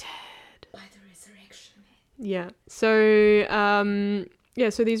resurrected By the resurrection. Yeah. So Yeah,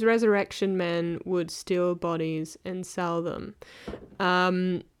 so these resurrection men would steal bodies and sell them.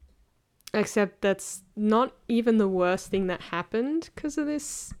 Except that's not even the worst thing that happened because of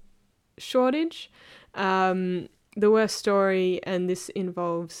this shortage. The worst story, and this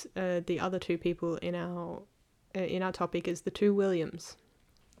involves the other two people in our topic, is the two Williams.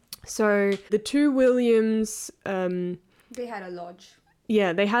 So the two Williams... They had a lodge.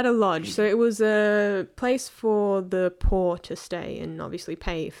 Yeah, they had a lodge. So it was a place for the poor to stay and obviously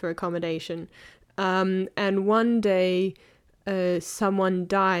pay for accommodation. And one day, someone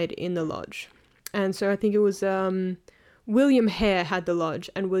died in the lodge. And so I think it was William Hare had the lodge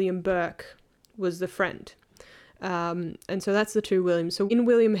and William Burke was the friend. And so that's the two Williams. So in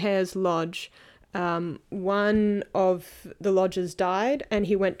William Hare's lodge, one of the lodgers died and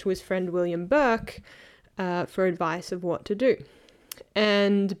he went to his friend William Burke for advice of what to do.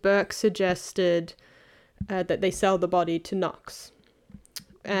 And Burke suggested that they sell the body to Knox.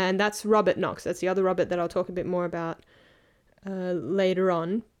 And that's Robert Knox. That's the other Robert that I'll talk a bit more about later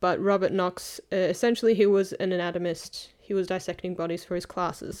on. But Robert Knox, essentially he was an anatomist. He was dissecting bodies for his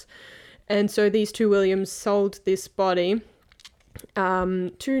classes. And so these two Williams sold this body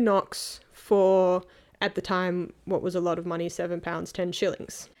to Knox for, at the time, what was a lot of money, £7, 10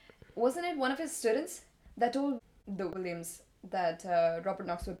 shillings. Wasn't it one of his students that told the Williams that Robert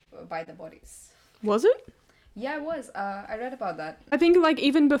Knox would buy the bodies? Was it? Yeah, it was. I read about that. I think like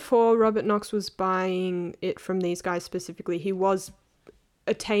even before Robert Knox was buying it from these guys specifically, he was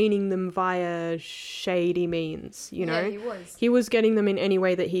attaining them via shady means, you know? Yeah, he was. He was getting them in any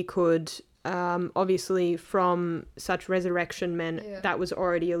way that he could. Obviously from such resurrection men, that was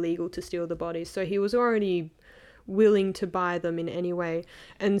already illegal to steal the bodies. So he was already willing to buy them in any way,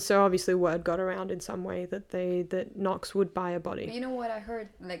 and so obviously word got around in some way that Knox would buy a body. You know what I heard,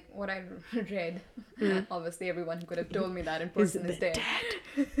 like what I read? Obviously everyone who could have told me that in person is dead.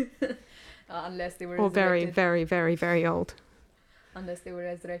 Unless they were very, very, very, very old. Unless they were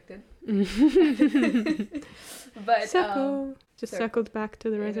resurrected. But circled back to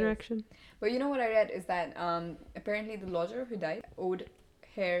the resurrection. But you know what I read is that apparently the lodger who died owed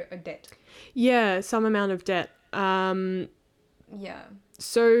Hare a debt. Yeah, some amount of debt. Yeah.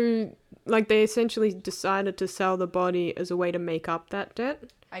 So, like, they essentially decided to sell the body as a way to make up that debt.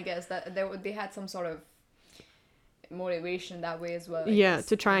 I guess that they had some sort of motivation that way as well.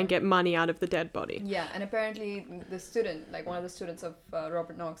 To try and get money out of the dead body. Yeah, and apparently the student, like one of the students of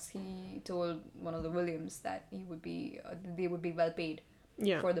Robert Knox, he told one of the Williams that they would be well paid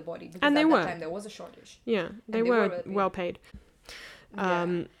for the body. Because and they at were. That time there was a shortage. Yeah, they were well paid.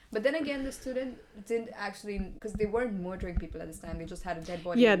 But then again, the student didn't actually, because they weren't murdering people at this time. They just had a dead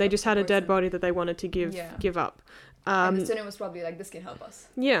body. Yeah, they just had a dead body that they wanted to give up. And the student was probably like, "This can help us."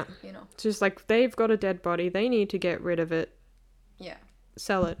 Yeah, you know, it's just like they've got a dead body. They need to get rid of it. Yeah,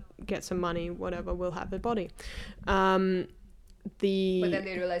 sell it, get some money, whatever. We'll have the body. But then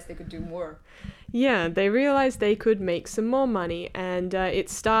they realized they could do more. Yeah, they realized they could make some more money, and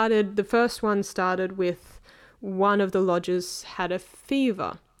the first one started with one of the lodgers had a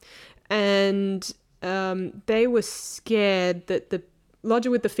fever, and they were scared that the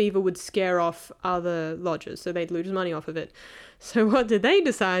lodger with the fever would scare off other lodgers, so they'd lose money off of it. So what did they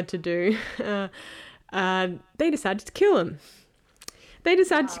decide to do? They decided to kill him. They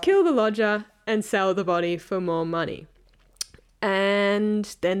decided to kill the lodger and sell the body for more money.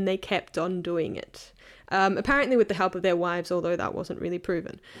 And then they kept on doing it. Apparently with the help of their wives, although that wasn't really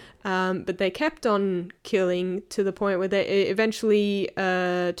proven. But they kept on killing to the point where they eventually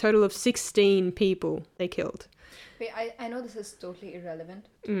a total of 16 people they killed. Wait, I know this is totally irrelevant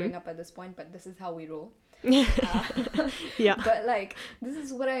to bring up at this point, but this is how we roll. Yeah. But like, this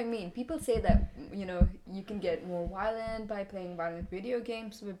is what I mean. People say that, you know, you can get more violent by playing violent video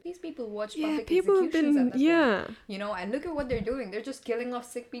games, but these people watch public executions at that point. You know, and look at what they're doing. They're just killing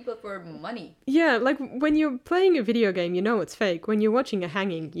off sick people for money. Yeah, like when you're playing a video game, you know it's fake. When you're watching a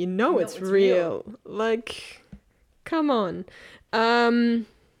hanging, you know it's real. Like, come on.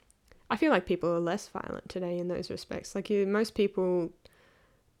 I feel like people are less violent today in those respects. Like most people...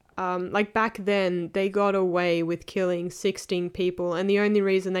 like back then, they got away with killing 16 people, and the only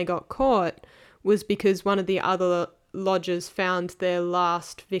reason they got caught was because one of the other lodgers found their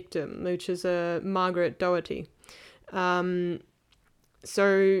last victim, which is Margaret Doherty. So,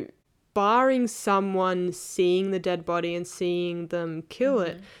 barring someone seeing the dead body and seeing them kill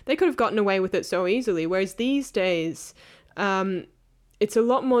it, they could have gotten away with it so easily. Whereas these days, it's a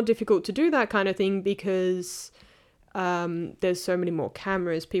lot more difficult to do that kind of thing because... there's so many more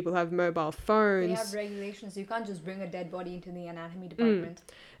cameras, people have mobile phones. They have regulations. You can't just bring a dead body into the anatomy department.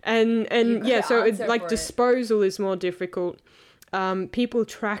 And yeah, so it's like disposal is more difficult. people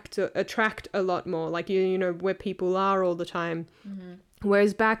attract a lot more, like you know where people are all the time.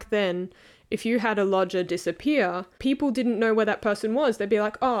 Whereas back then, if you had a lodger disappear, people didn't know where that person was. They'd be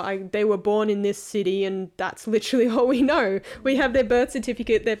like, oh, they were born in this city and that's literally all we know. We have their birth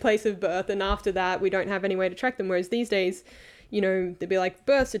certificate, their place of birth, and after that we don't have any way to track them. Whereas these days, you know, they'd be like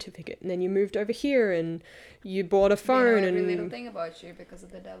birth certificate, and then you moved over here and you bought a phone. They know every little thing about you because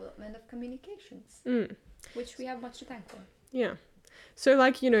of the development of communications, which we have much to thank for. Yeah. So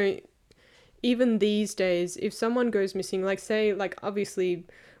like, you know, even these days, if someone goes missing, like say, like obviously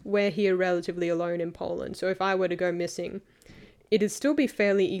we're here relatively alone in Poland. So if I were to go missing, it'd still be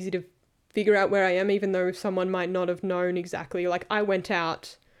fairly easy to figure out where I am, even though someone might not have known exactly. Like I went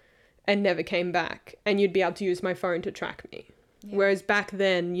out and never came back, and you'd be able to use my phone to track me. Yeah. Whereas back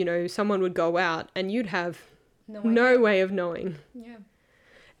then, you know, someone would go out and you'd have no way of knowing. Yeah.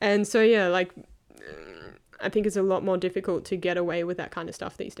 And so, yeah, like I think it's a lot more difficult to get away with that kind of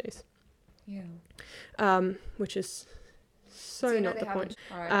stuff these days. Yeah. Which is so not the point.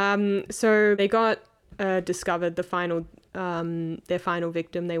 Right. So they got discovered, their final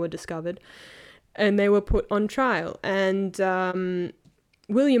victim, they were discovered, and they were put on trial. And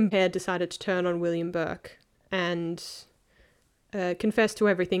William Hare decided to turn on William Burke and confess to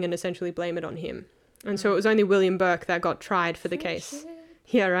everything and essentially blame it on him. And so it was only William Burke that got tried for the case.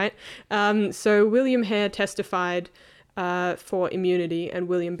 Yeah, right. So William Hare testified for immunity, and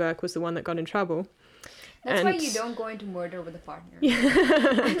William Burke was the one that got in trouble. That's why you don't go into murder with a partner. Yeah.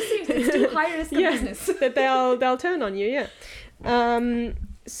 I'm serious, it's too high risk of business. That they'll turn on you, yeah.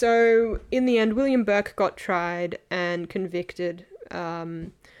 So in the end, William Burke got tried and convicted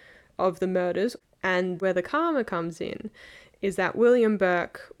of the murders. And where the karma comes in is that William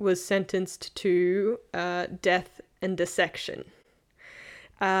Burke was sentenced to death and dissection.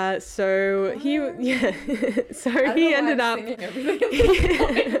 So he ended up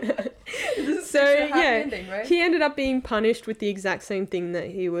ending, right? He ended up being punished with the exact same thing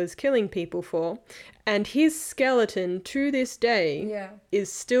that he was killing people for, and his skeleton to this day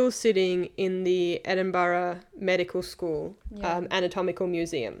is still sitting in the Edinburgh Medical School Anatomical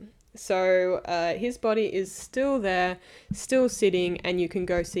Museum. So his body is still there, still sitting, and you can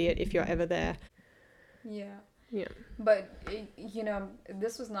go see it if you're ever there. Yeah. But, you know,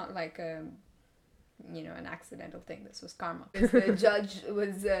 this was not like an accidental thing. This was karma. The judge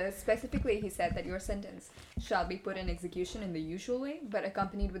was specifically, he said that your sentence shall be put in execution in the usual way, but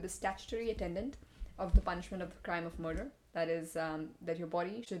accompanied with the statutory attendant of the punishment of the crime of murder. That is, that your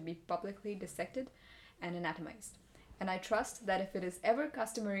body should be publicly dissected and anatomized. And I trust that if it is ever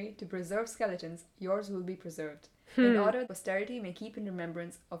customary to preserve skeletons, yours will be preserved, in order posterity may keep in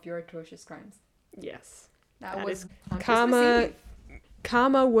remembrance of your atrocious crimes. Yes. That was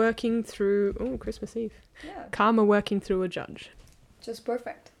karma working through Christmas Eve. Yeah. Karma working through a judge. Just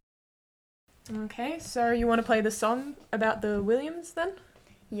perfect. Okay, so you want to play the song about the Williams then?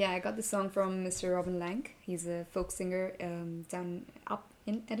 Yeah, I got the song from Mr. Robin Lang. He's a folk singer down up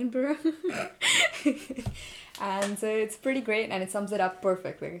in Edinburgh. And so it's pretty great and it sums it up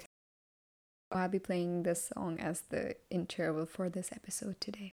perfectly. I'll be playing this song as the interval for this episode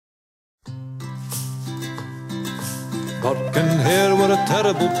today. Burke and Hare were a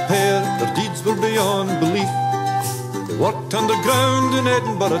terrible pair, their deeds were beyond belief. They worked underground in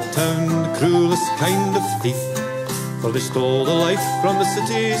Edinburgh town, the cruelest kind of thief. For they stole the life from the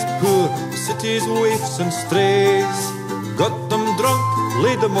city's poor, the city's waifs and strays. Got them drunk,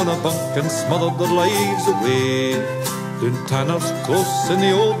 laid them on a bunk and smothered their lives away. Down Tanner's Close in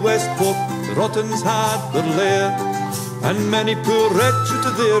the old West Port, the Rottens had their lair. And many poor wretch out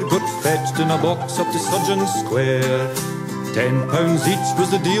of there got fetched in a box up to Surgeon Square. £10 each was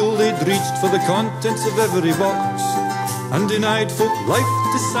the deal they'd reached for the contents of every box, and denied folk life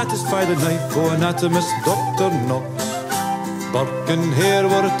to satisfy the knife o' anatomist Dr. Knox. Burke and Hare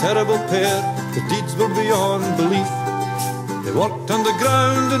were a terrible pair, the deeds were beyond belief. They worked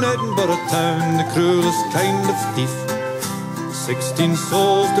underground in Edinburgh town, the cruelest kind of thief. 16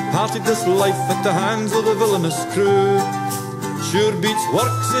 souls departed this life at the hands of the villainous crew. Sure beats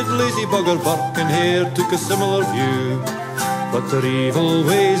work, said lazy bugger Burke, and Hare took a similar view. But their evil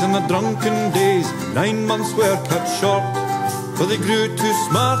ways and the drunken days 9 months were cut short, for they grew too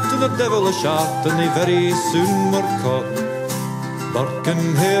smart in their devilish art, and they very soon were caught. Burke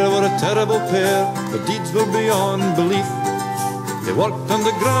and Hare were a terrible pair, their deeds were beyond belief. They worked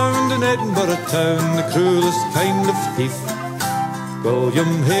underground in Edinburgh town, the cruelest kind of thief.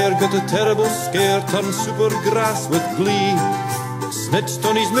 William Hare got a terrible scare, turned super grass with glee. Snitched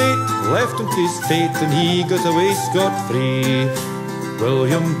on his mate, left him to his fate, and he got away scot-free.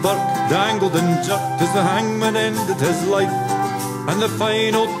 William Burke dangled and jerked as the hangman ended his life. And the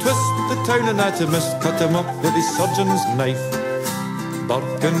final twist, the town anatomist cut him up with his surgeon's knife.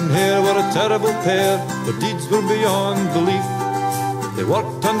 Burke and Hare were a terrible pair, their deeds were beyond belief. They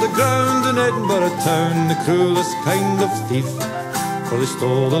worked underground in Edinburgh town, the cruelest kind of thief. For they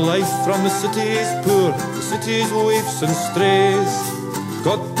stole the life from the city's poor, the city's waifs and strays.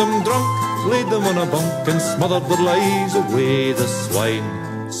 Got them drunk, laid them on a bunk and smothered their lives away. The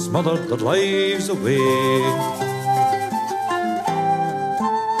swine smothered their lives away.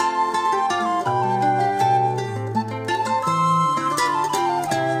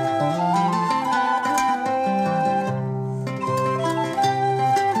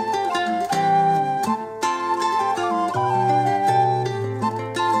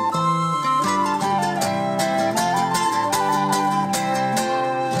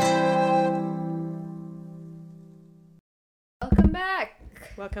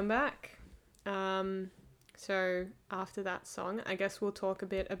 Welcome back. So after that song, I guess we'll talk a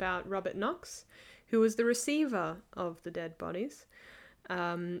bit about Robert Knox, who was the receiver of the dead bodies,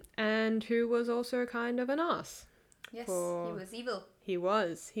 and who was also kind of an ass. Yes, he was evil. He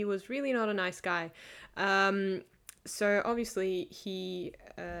was really not a nice guy. So obviously he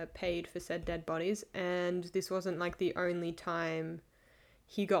paid for said dead bodies, and this wasn't like the only time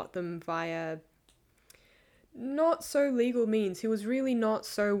he got them via not so legal means. He was really not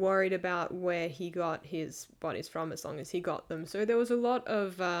so worried about where he got his bodies from as long as he got them. So there was a lot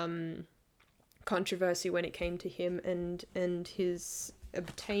of controversy when it came to him and his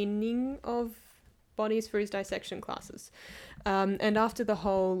obtaining of bodies for his dissection classes. And after the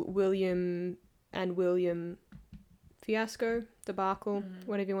whole William fiasco, debacle,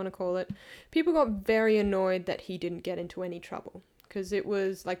 whatever you want to call it, people got very annoyed that he didn't get into any trouble. Because it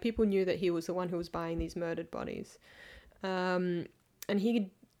was, like, people knew that he was the one who was buying these murdered bodies. And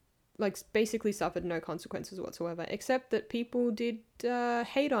he, like, basically suffered no consequences whatsoever, except that people did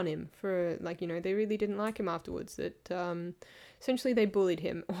hate on him for, like, you know, they really didn't like him afterwards. That essentially they bullied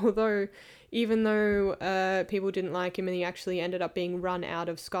him. Although, even though people didn't like him and he actually ended up being run out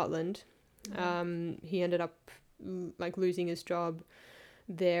of Scotland, he ended up, like, losing his job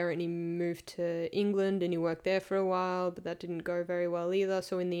there, and he moved to England and he worked there for a while, but that didn't go very well either.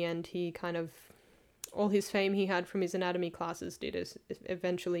 So in the end, he kind of, all his fame he had from his anatomy classes did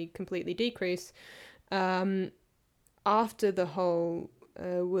eventually completely decrease. After the whole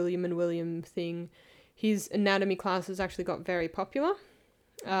William thing, his anatomy classes actually got very popular.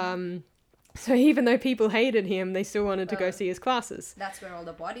 So even though people hated him, they still wanted to go see his classes. That's where all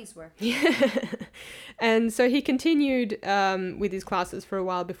the bodies were. Yeah. And so he continued with his classes for a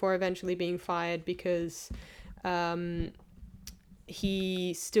while before eventually being fired because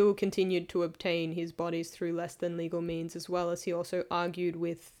he still continued to obtain his bodies through less than legal means, as well as he also argued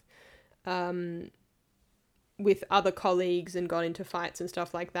with other colleagues and got into fights and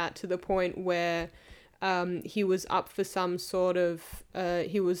stuff like that, to the point where he was up for some sort of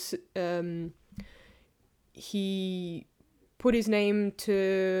he put his name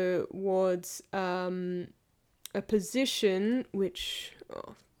towards a position which,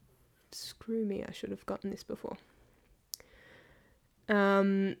 screw me, I should have gotten this before.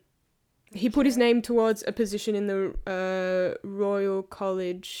 He put his name towards a position in the Royal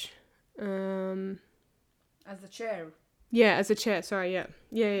College. As the chair. Yeah, as a chair. Sorry, yeah.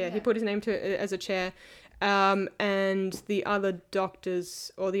 He put his name as a chair, and the other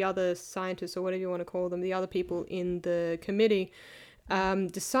doctors or the other scientists or whatever you want to call them, the other people in the committee,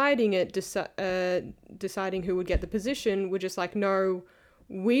 deciding who would get the position, were just like, no,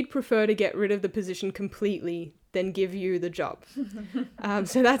 we'd prefer to get rid of the position completely than give you the job.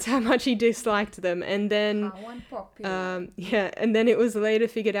 So that's how much he disliked them. And then, and then it was later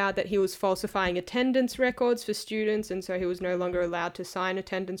figured out that he was falsifying attendance records for students, and so he was no longer allowed to sign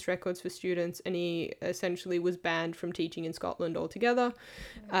attendance records for students, and he essentially was banned from teaching in Scotland altogether.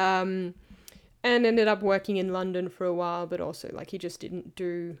 And ended up working in London for a while, but also, like, he just didn't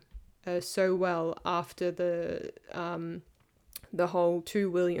do so well after the whole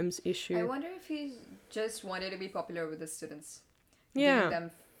Two Williams issue. I wonder if he just wanted to be popular with the students. Yeah. Giving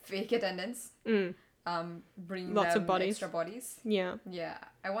them fake attendance. Bringing lots them of bodies. extra bodies. Yeah. Yeah.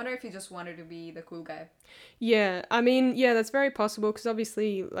 I wonder if he just wanted to be the cool guy. Yeah. I mean, yeah, that's very possible, because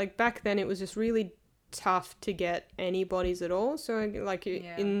obviously, like, back then it was just really tough to get any bodies at all. So, like,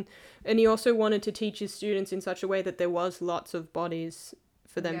 and he also wanted to teach his students in such a way that there was lots of bodies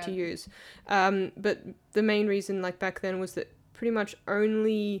for them to use. But the main reason, like, back then was that pretty much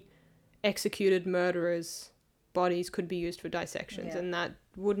only executed murderers' bodies could be used for dissections, and that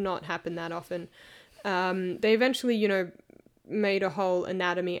would not happen that often. They eventually, made a whole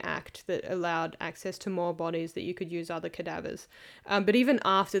anatomy act that allowed access to more bodies that you could use other cadavers. But even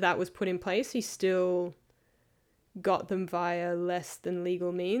after that was put in place, he still got them via less than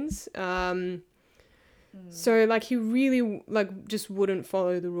legal means. So like he really like just wouldn't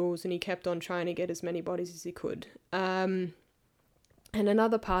follow the rules, and he kept on trying to get as many bodies as he could. And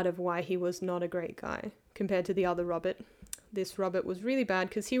another part of why he was not a great guy compared to the other Robert, this Robert was really bad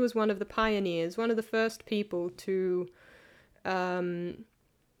because he was one of the pioneers, one of the first people to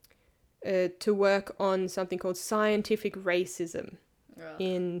work on something called scientific racism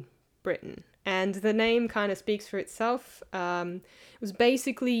in Britain. And the name kind of speaks for itself. It was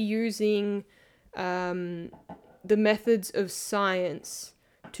basically using the methods of science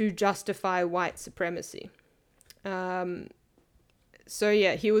to justify white supremacy. So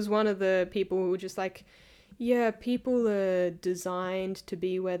yeah, he was one of the people who were just like, yeah, people are designed to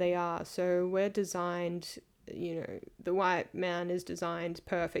be where they are. So we're designed, you know, the white man is designed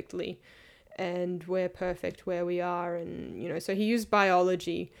perfectly and we're perfect where we are. And, you know, so he used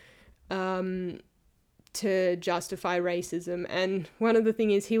biology to justify racism. And one of the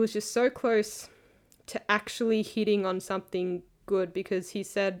things is he was just so close to actually hitting on something good, because he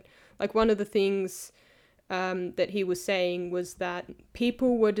said, like, one of the things that he was saying was that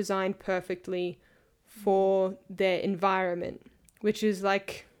people were designed perfectly for their environment, which is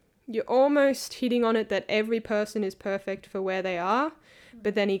like, you're almost hitting on it that every person is perfect for where they are.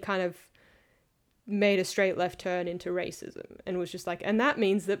 But then he kind of made a straight left turn into racism and was just like, and that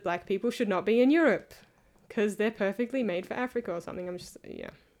means that black people should not be in Europe because they're perfectly made for Africa or something. I'm just, yeah.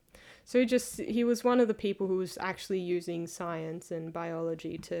 So he was one of the people who was actually using science and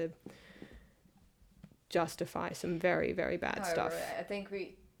biology to justify some very, very bad stuff. I think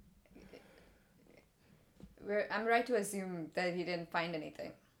I'm right to assume that he didn't find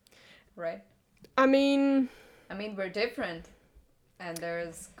anything, right? I mean, we're different, and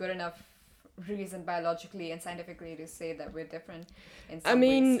there's good enough reason biologically and scientifically to say that we're different in some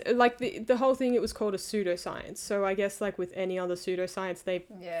ways. Like the whole thing, it was called a pseudoscience. So I guess like with any other pseudoscience, they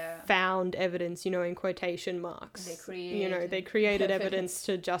found evidence, you know, in quotation marks. They created evidence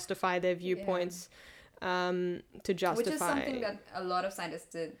to justify their viewpoints. To justify, which is something that a lot of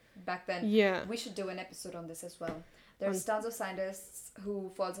scientists did back then. Yeah, we should do an episode on this as well. There's tons of scientists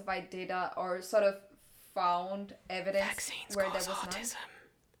who falsified data or sort of found evidence vaccines where cause there was autism.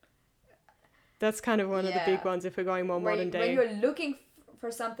 That's kind of one of the big ones if we're going more modern day. When you're looking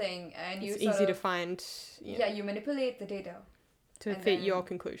for something and it's easy to find. You manipulate the data to fit your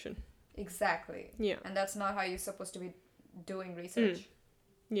conclusion. Exactly. Yeah, and that's not how you're supposed to be doing research.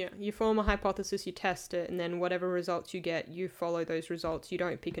 Yeah, you form a hypothesis, you test it, and then whatever results you get, you follow those results. You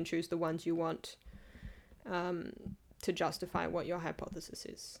don't pick and choose the ones you want to justify what your hypothesis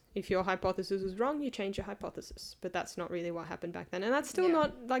is. If your hypothesis is wrong, you change your hypothesis. But that's not really what happened back then. And that's still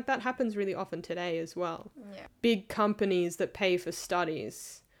not, like, that happens really often today as well. Yeah. Big companies that pay for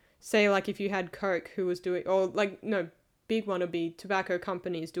studies, say, like, if you had Coke who was doing, or, like, no, big one would be tobacco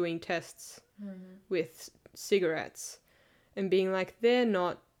companies doing tests with cigarettes. And being like, they're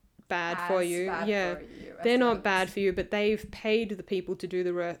not bad for you. They're not bad for you, but they've paid the people to do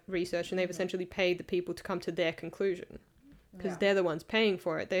the research, and they've essentially paid the people to come to their conclusion because they're the ones paying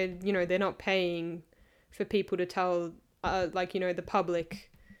for it. They're not paying for people to tell, the public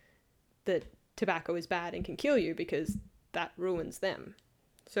that tobacco is bad and can kill you, because that ruins them.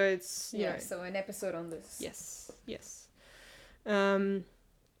 So it's, so an episode on this. Yes.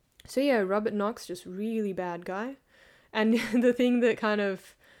 Robert Knox, just really bad guy. And the thing that kind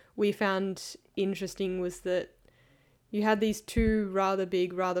of we found interesting was that you had these two rather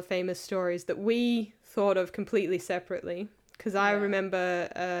big, rather famous stories that we thought of completely separately. Because I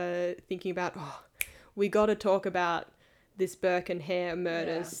remember thinking about, we got to talk about this Burke and Hare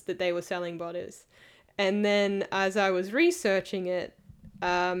murders that they were selling bodies. And then as I was researching it,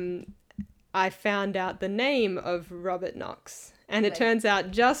 I found out the name of Robert Knox. And it turns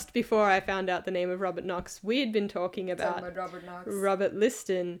out just before I found out the name of Robert Knox, we had been talking about Robert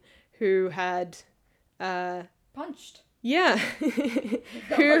Liston, who had... punched. Yeah.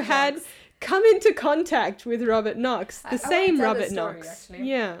 who had come into contact with Robert Knox. The same Robert Knox. Actually.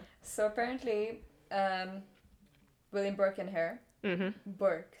 Yeah. So apparently, William Burke and Hare,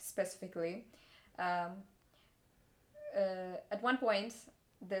 Burke specifically, at one point,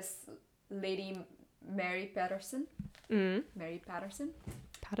 this lady... Mary Patterson. Mary Patterson?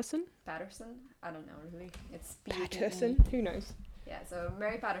 Patterson? I don't know, really. It's Patterson? Who knows? Yeah, so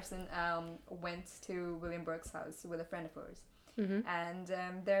Mary Patterson went to William Burke's house with a friend of hers. And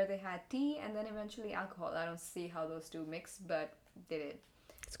there they had tea and then eventually alcohol. I don't see how those two mix, but they did.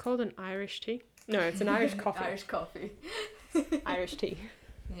 It's called an Irish tea? No, it's an Irish coffee. Irish coffee. Irish tea.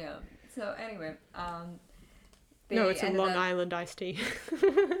 Yeah. So anyway, No, it's a ended Long up- Island iced tea.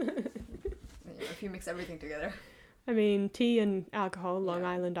 If you mix everything together, I mean, tea and alcohol, Long Yeah.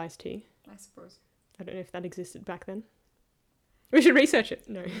 Island iced tea. I suppose. I don't know if that existed back then. We should research it.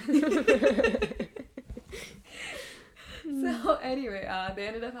 No. So anyway, they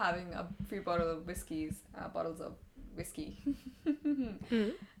ended up having a few bottles of whiskey.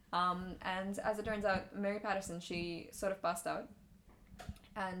 Mm. And as it turns out, Mary Patterson, she sort of passed out,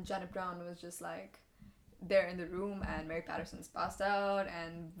 and Janet Brown was just like there in the room, and Mary Patterson's passed out,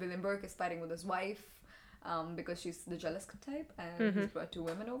 and William Burke is fighting with his wife. Because she's the jealous type, and he's brought two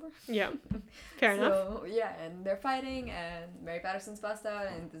women over. Yeah. Fair enough. So yeah, and they're fighting, and Mary Patterson's passed out,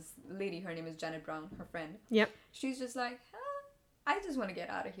 and this lady, her name is Janet Brown, her friend. Yep. She's just like, I just want to get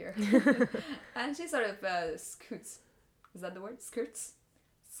out of here, and she sort of scoots. Is that the word? Skittles.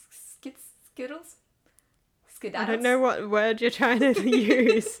 Skedaddles. I don't know what word you're trying to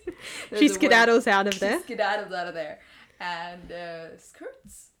use. There's She a word. skedaddles out of there. She skedaddles out of there, and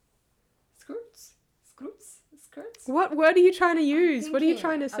skirts. What word are you trying to use? What are you Thinking-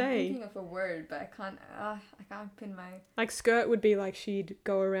 trying to I'm say? thinking of a word, but I can't pin my. Like skirt would be like she'd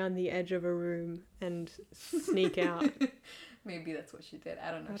go around the edge of a room and sneak out. Maybe that's what she did.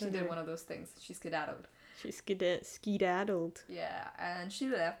 I don't know. I She don't did know. one of those things. She skedaddled. She skedaddled. Yeah, and she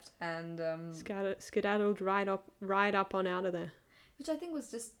left, and Skedaddled right up on out of there. which I think was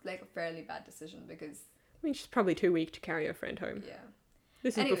just like a fairly bad decision because I mean, she's probably too weak to carry her friend home. yeah,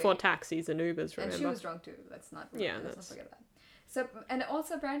 This is Anyway. before taxis and Ubers, remember? and she was drunk too. Let's not forget that. So and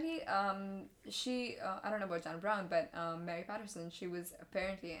also apparently she I don't know about Janet Brown, but Mary Patterson, she was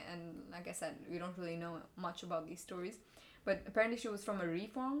apparently, and like I said, we don't really know much about these stories, but apparently she was from a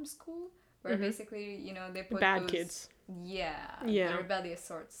reform school where basically they put Bad those, kids. Yeah, Yeah. the rebellious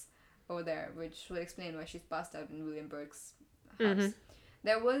sorts over there, which would explain why she's passed out in William Burke's house.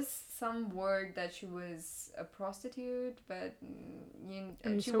 There was some word that she was a prostitute, but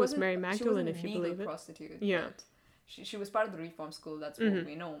And she so was wasn't- Mary she Magdalene, wasn't a if you legal believe it. prostitute. Yeah. But she was part of the reform school. That's what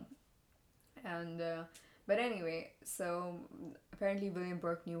we know. And but anyway, so apparently William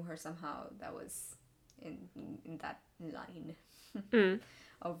Burke knew her somehow. That was in that line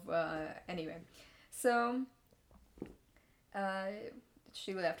of anyway. So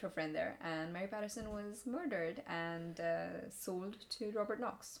she left her friend there, and Mary Patterson was murdered and sold to Robert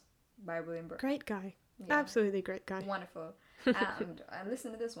Knox by William Burke. Great guy. Yeah. Absolutely great guy. Wonderful. And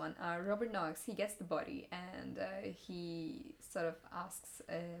listen to this one. Robert Knox, he gets the body, and he sort of asks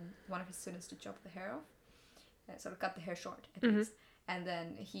one of his students to chop the hair off, sort of cut the hair short at least. And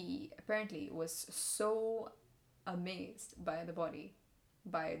then he apparently was so amazed by the body,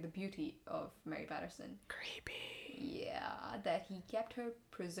 by the beauty of Mary Patterson. Creepy. Yeah, that he kept her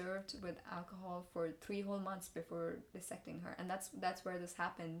preserved with alcohol for 3 whole months before dissecting her, and that's where this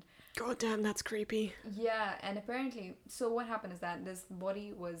happened. God damn, that's creepy. Yeah, and apparently, so what happened is that this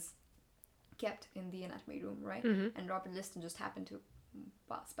body was kept in the anatomy room, right? And Robert Liston just happened to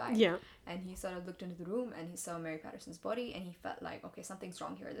pass by. Yeah. And he sort of looked into the room and he saw Mary Patterson's body, and he felt like, okay, something's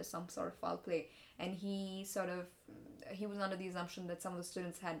wrong here. There's some sort of foul play. And he was under the assumption that some of the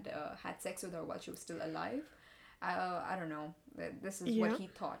students had sex with her while she was still alive. I don't know. This is what he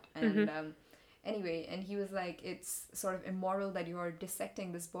thought. And anyway, and he was like, it's sort of immoral that you're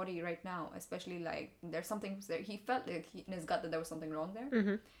dissecting this body right now, especially like there's something there. He felt like in his gut that there was something wrong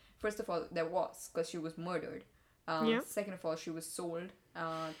there. First of all, there was, because she was murdered. Second of all, she was sold.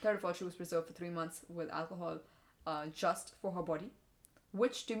 Third of all, she was preserved for 3 months with alcohol just for her body,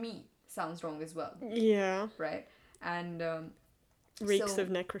 which to me sounds wrong as well, Yeah. right? And Reeks so- of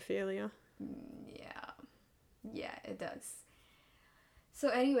necrophilia. yeah, it does. So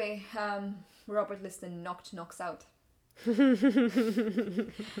anyway, Robert Liston knocked Knox out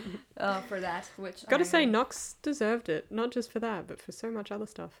for that, which Gotta say, Knox deserved it. Not just for that, but for so much other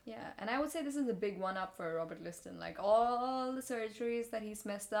stuff. yeah, and I would say this is a big one-up for Robert Liston. Like all the surgeries that he's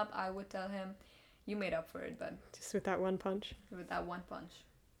messed up, I would tell him, you made up for it, bud, Just with that one punch. with that one punch.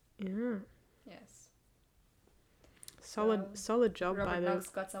 Yeah. Yes. Solid job by Robert the... Knox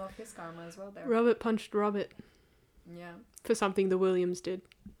got some of his karma as well there. Robert punched Robert Yeah. for something the Williams did.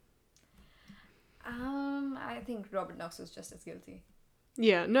 I think Robert Knox was just as guilty.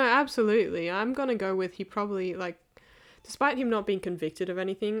 Yeah, no, absolutely. I'm gonna go with he probably, like, despite him not being convicted of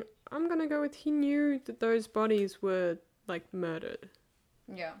anything, I'm gonna go with he knew that those bodies were, like, murdered.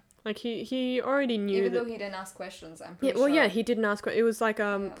 Yeah. Like, he already knew Even that... though he didn't ask questions, I'm Yeah, pretty well, sure. yeah, he didn't ask. It was like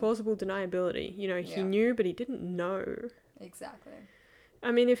Yeah. plausible deniability. You know, he Yeah. knew, but he didn't know. Exactly.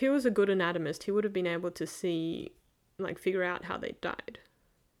 I mean, if he was a good anatomist, he would have been able to see, like, figure out how they died.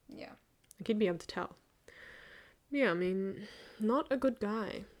 Yeah. Like, he'd be able to tell. Yeah, I mean, not a good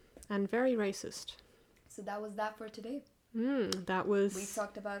guy. And very racist. So that was that for today. That was... We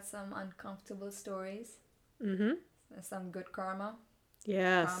talked about some uncomfortable stories. Mm-hmm. Some good karma.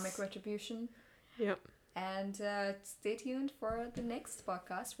 Yes. Karmic retribution. Yep. And stay tuned for the next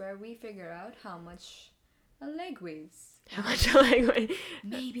podcast where we figure out how much a leg weighs. How much a leg weighs.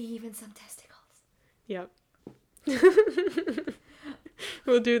 Maybe even some testicles. Yep.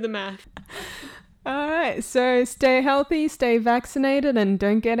 We'll do the math. Alright, so stay healthy, stay vaccinated, and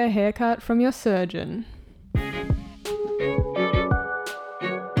don't get a haircut from your surgeon.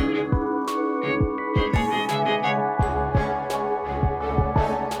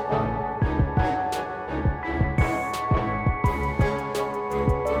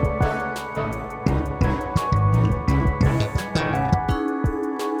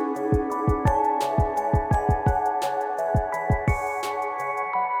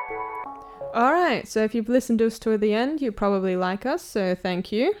 Alright, so if you've listened to us to the end, you probably like us, so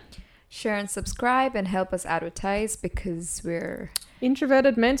thank you. Share and subscribe and help us advertise because we're...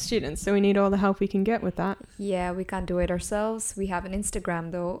 Introverted med students, so we need all the help we can get with that. Yeah, we can't do it ourselves. We have an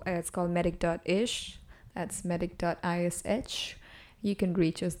Instagram though. It's called medic.ish. That's medic.ish. You can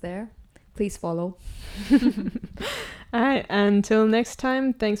reach us there. Please follow. Alright, until next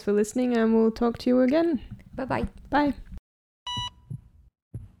time, thanks for listening and we'll talk to you again. Bye-bye. Bye.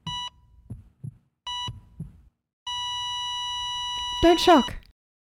 Don't shock.